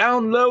 subscribe,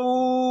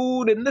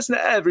 download, and listen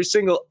to every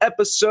single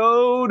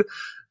episode.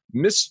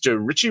 Mr.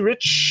 Richie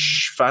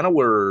Rich, final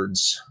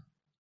words.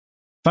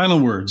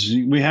 Final words.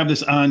 We have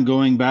this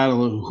ongoing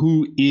battle of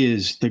who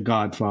is the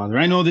Godfather.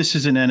 I know this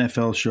is an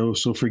NFL show,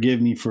 so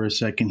forgive me for a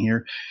second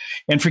here.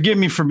 And forgive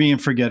me for being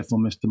forgetful,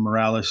 Mr.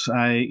 Morales.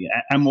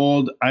 I'm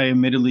old. I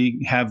admittedly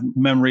have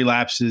memory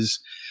lapses.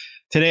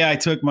 Today I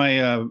took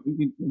my,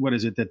 what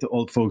is it that the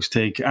old folks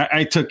take?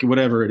 I took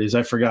whatever it is.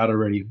 I forgot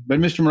already. But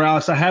Mr.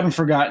 Morales, I haven't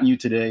forgotten you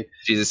today.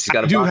 Jesus, he's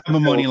got I do have a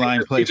money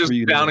line play for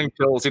you. He's just downing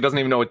pills. He doesn't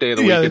even know what day of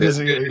the week it is.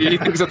 He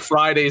thinks it's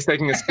Friday. He's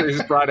taking his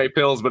Friday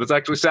pills, but it's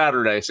actually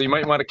Saturday. So you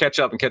might want to catch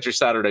up and catch your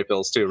Saturday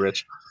pills too,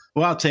 Rich.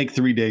 Well, I'll take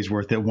 3 days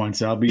worth at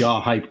once. I'll be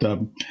all hyped up.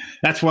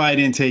 That's why I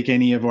didn't take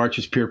any of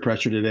Archer's peer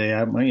pressure today.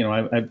 I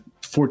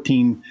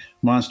 14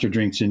 monster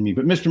drinks in me.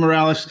 But Mr.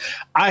 Morales,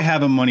 I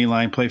have a money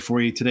line play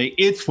for you today.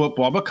 It's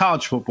football, but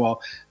college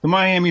football. The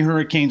Miami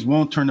Hurricanes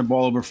won't turn the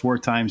ball over 4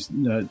 times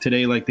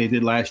today like they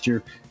did last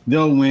year.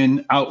 They'll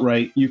win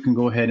outright. You can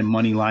go ahead and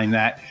money line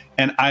that,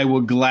 and I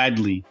will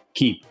gladly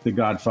keep the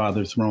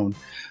Godfather throne.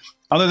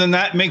 Other than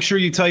that, make sure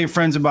you tell your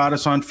friends about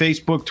us on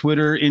Facebook,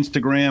 Twitter,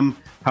 Instagram,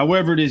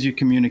 however it is you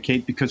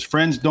communicate, because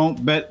friends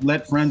don't bet,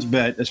 let friends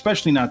bet,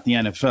 especially not the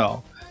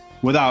NFL,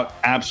 without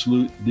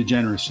absolute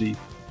degeneracy.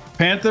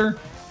 Panther,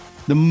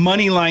 the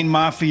Moneyline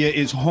Mafia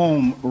is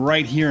home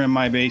right here in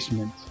my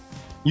basement.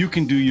 You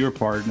can do your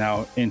part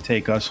now and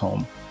take us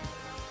home.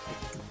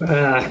 You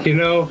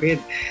can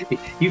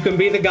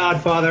be the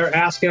Godfather.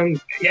 Ask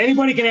him.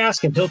 Anybody can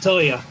ask him. He'll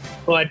tell you.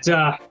 But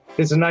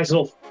it's a nice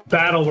little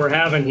battle we're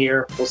having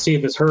here. We'll see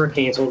if this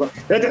Hurricanes hold up.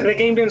 That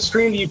game didn't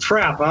scream to you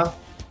trap, huh?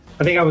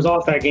 I think I was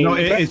off that game. No,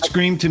 it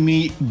screamed to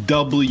me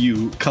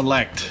W,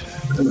 collect.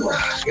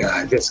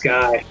 God, this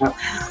guy. All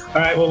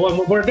right, well,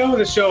 when we're done with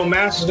the show,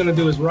 Mass is going to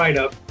do his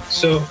write-up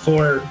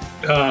for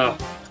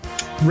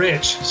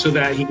Rich so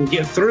that he can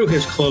get through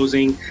his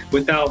closing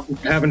without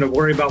having to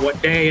worry about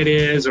what day it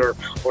is or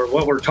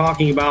what we're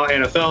talking about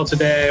NFL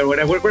today or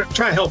whatever. We're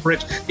trying to help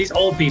Rich. These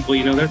old people,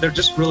 they're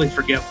just really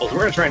forgetful. We're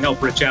going to try and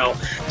help Rich out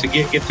to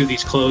get through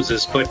these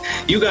closes. But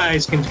you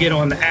guys can get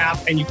on the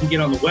app and you can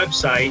get on the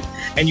website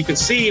and you can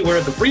see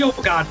where the real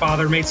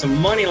Godfather made some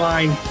money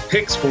line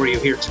picks for you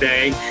here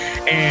today.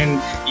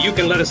 And you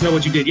can let us know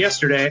what you did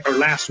yesterday or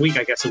last week,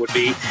 I guess it would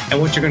be,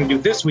 and what you're going to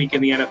do this week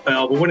in the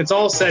NFL. But when it's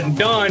all said and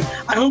done,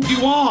 I hope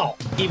you all,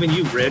 even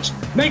you, Rich,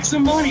 make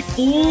some money,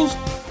 fools.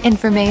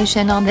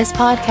 Information on this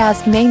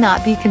podcast may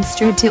not be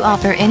construed to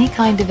offer any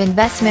kind of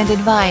investment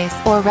advice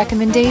or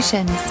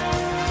recommendations.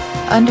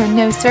 Under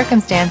no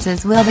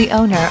circumstances will the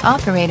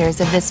owner-operators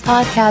of this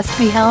podcast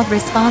be held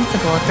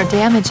responsible for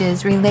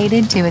damages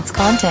related to its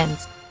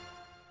contents.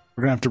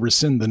 We're going to have to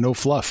rescind the no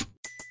fluff.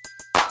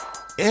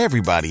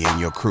 Everybody in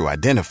your crew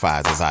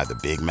identifies as either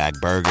Big Mac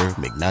Burger,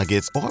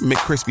 McNuggets, or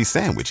McCrispy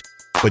Sandwich.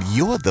 But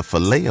you're the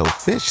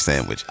Filet-O-Fish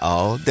Sandwich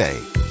all day.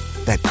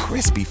 That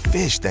crispy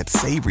fish, that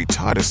savory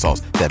tartar sauce,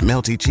 that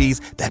melty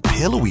cheese, that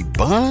pillowy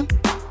bun.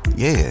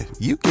 Yeah,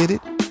 you get it.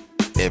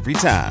 Every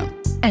time.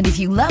 And if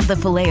you love the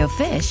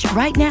Filet-O-Fish,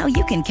 right now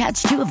you can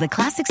catch 2 of the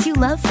classics you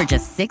love for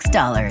just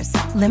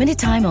 $6. Limited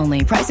time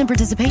only. Price and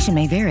participation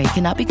may vary.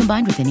 Cannot be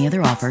combined with any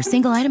other offer.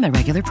 Single item at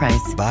regular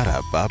price.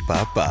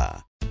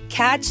 Ba-da-ba-ba-ba.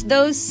 Catch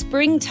those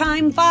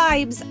springtime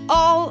vibes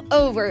all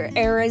over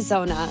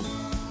Arizona.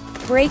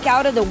 Break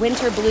out of the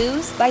winter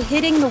blues by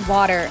hitting the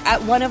water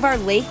at one of our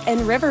lake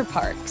and river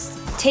parks.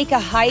 Take a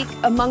hike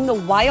among the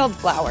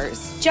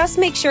wildflowers. Just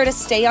make sure to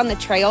stay on the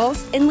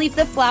trails and leave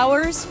the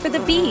flowers for the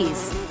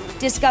bees.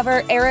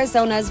 Discover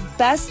Arizona's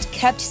best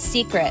kept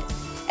secret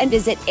and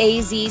visit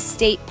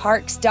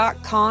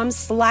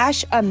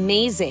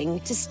azstateparks.com/amazing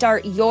to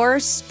start your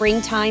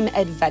springtime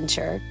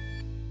adventure.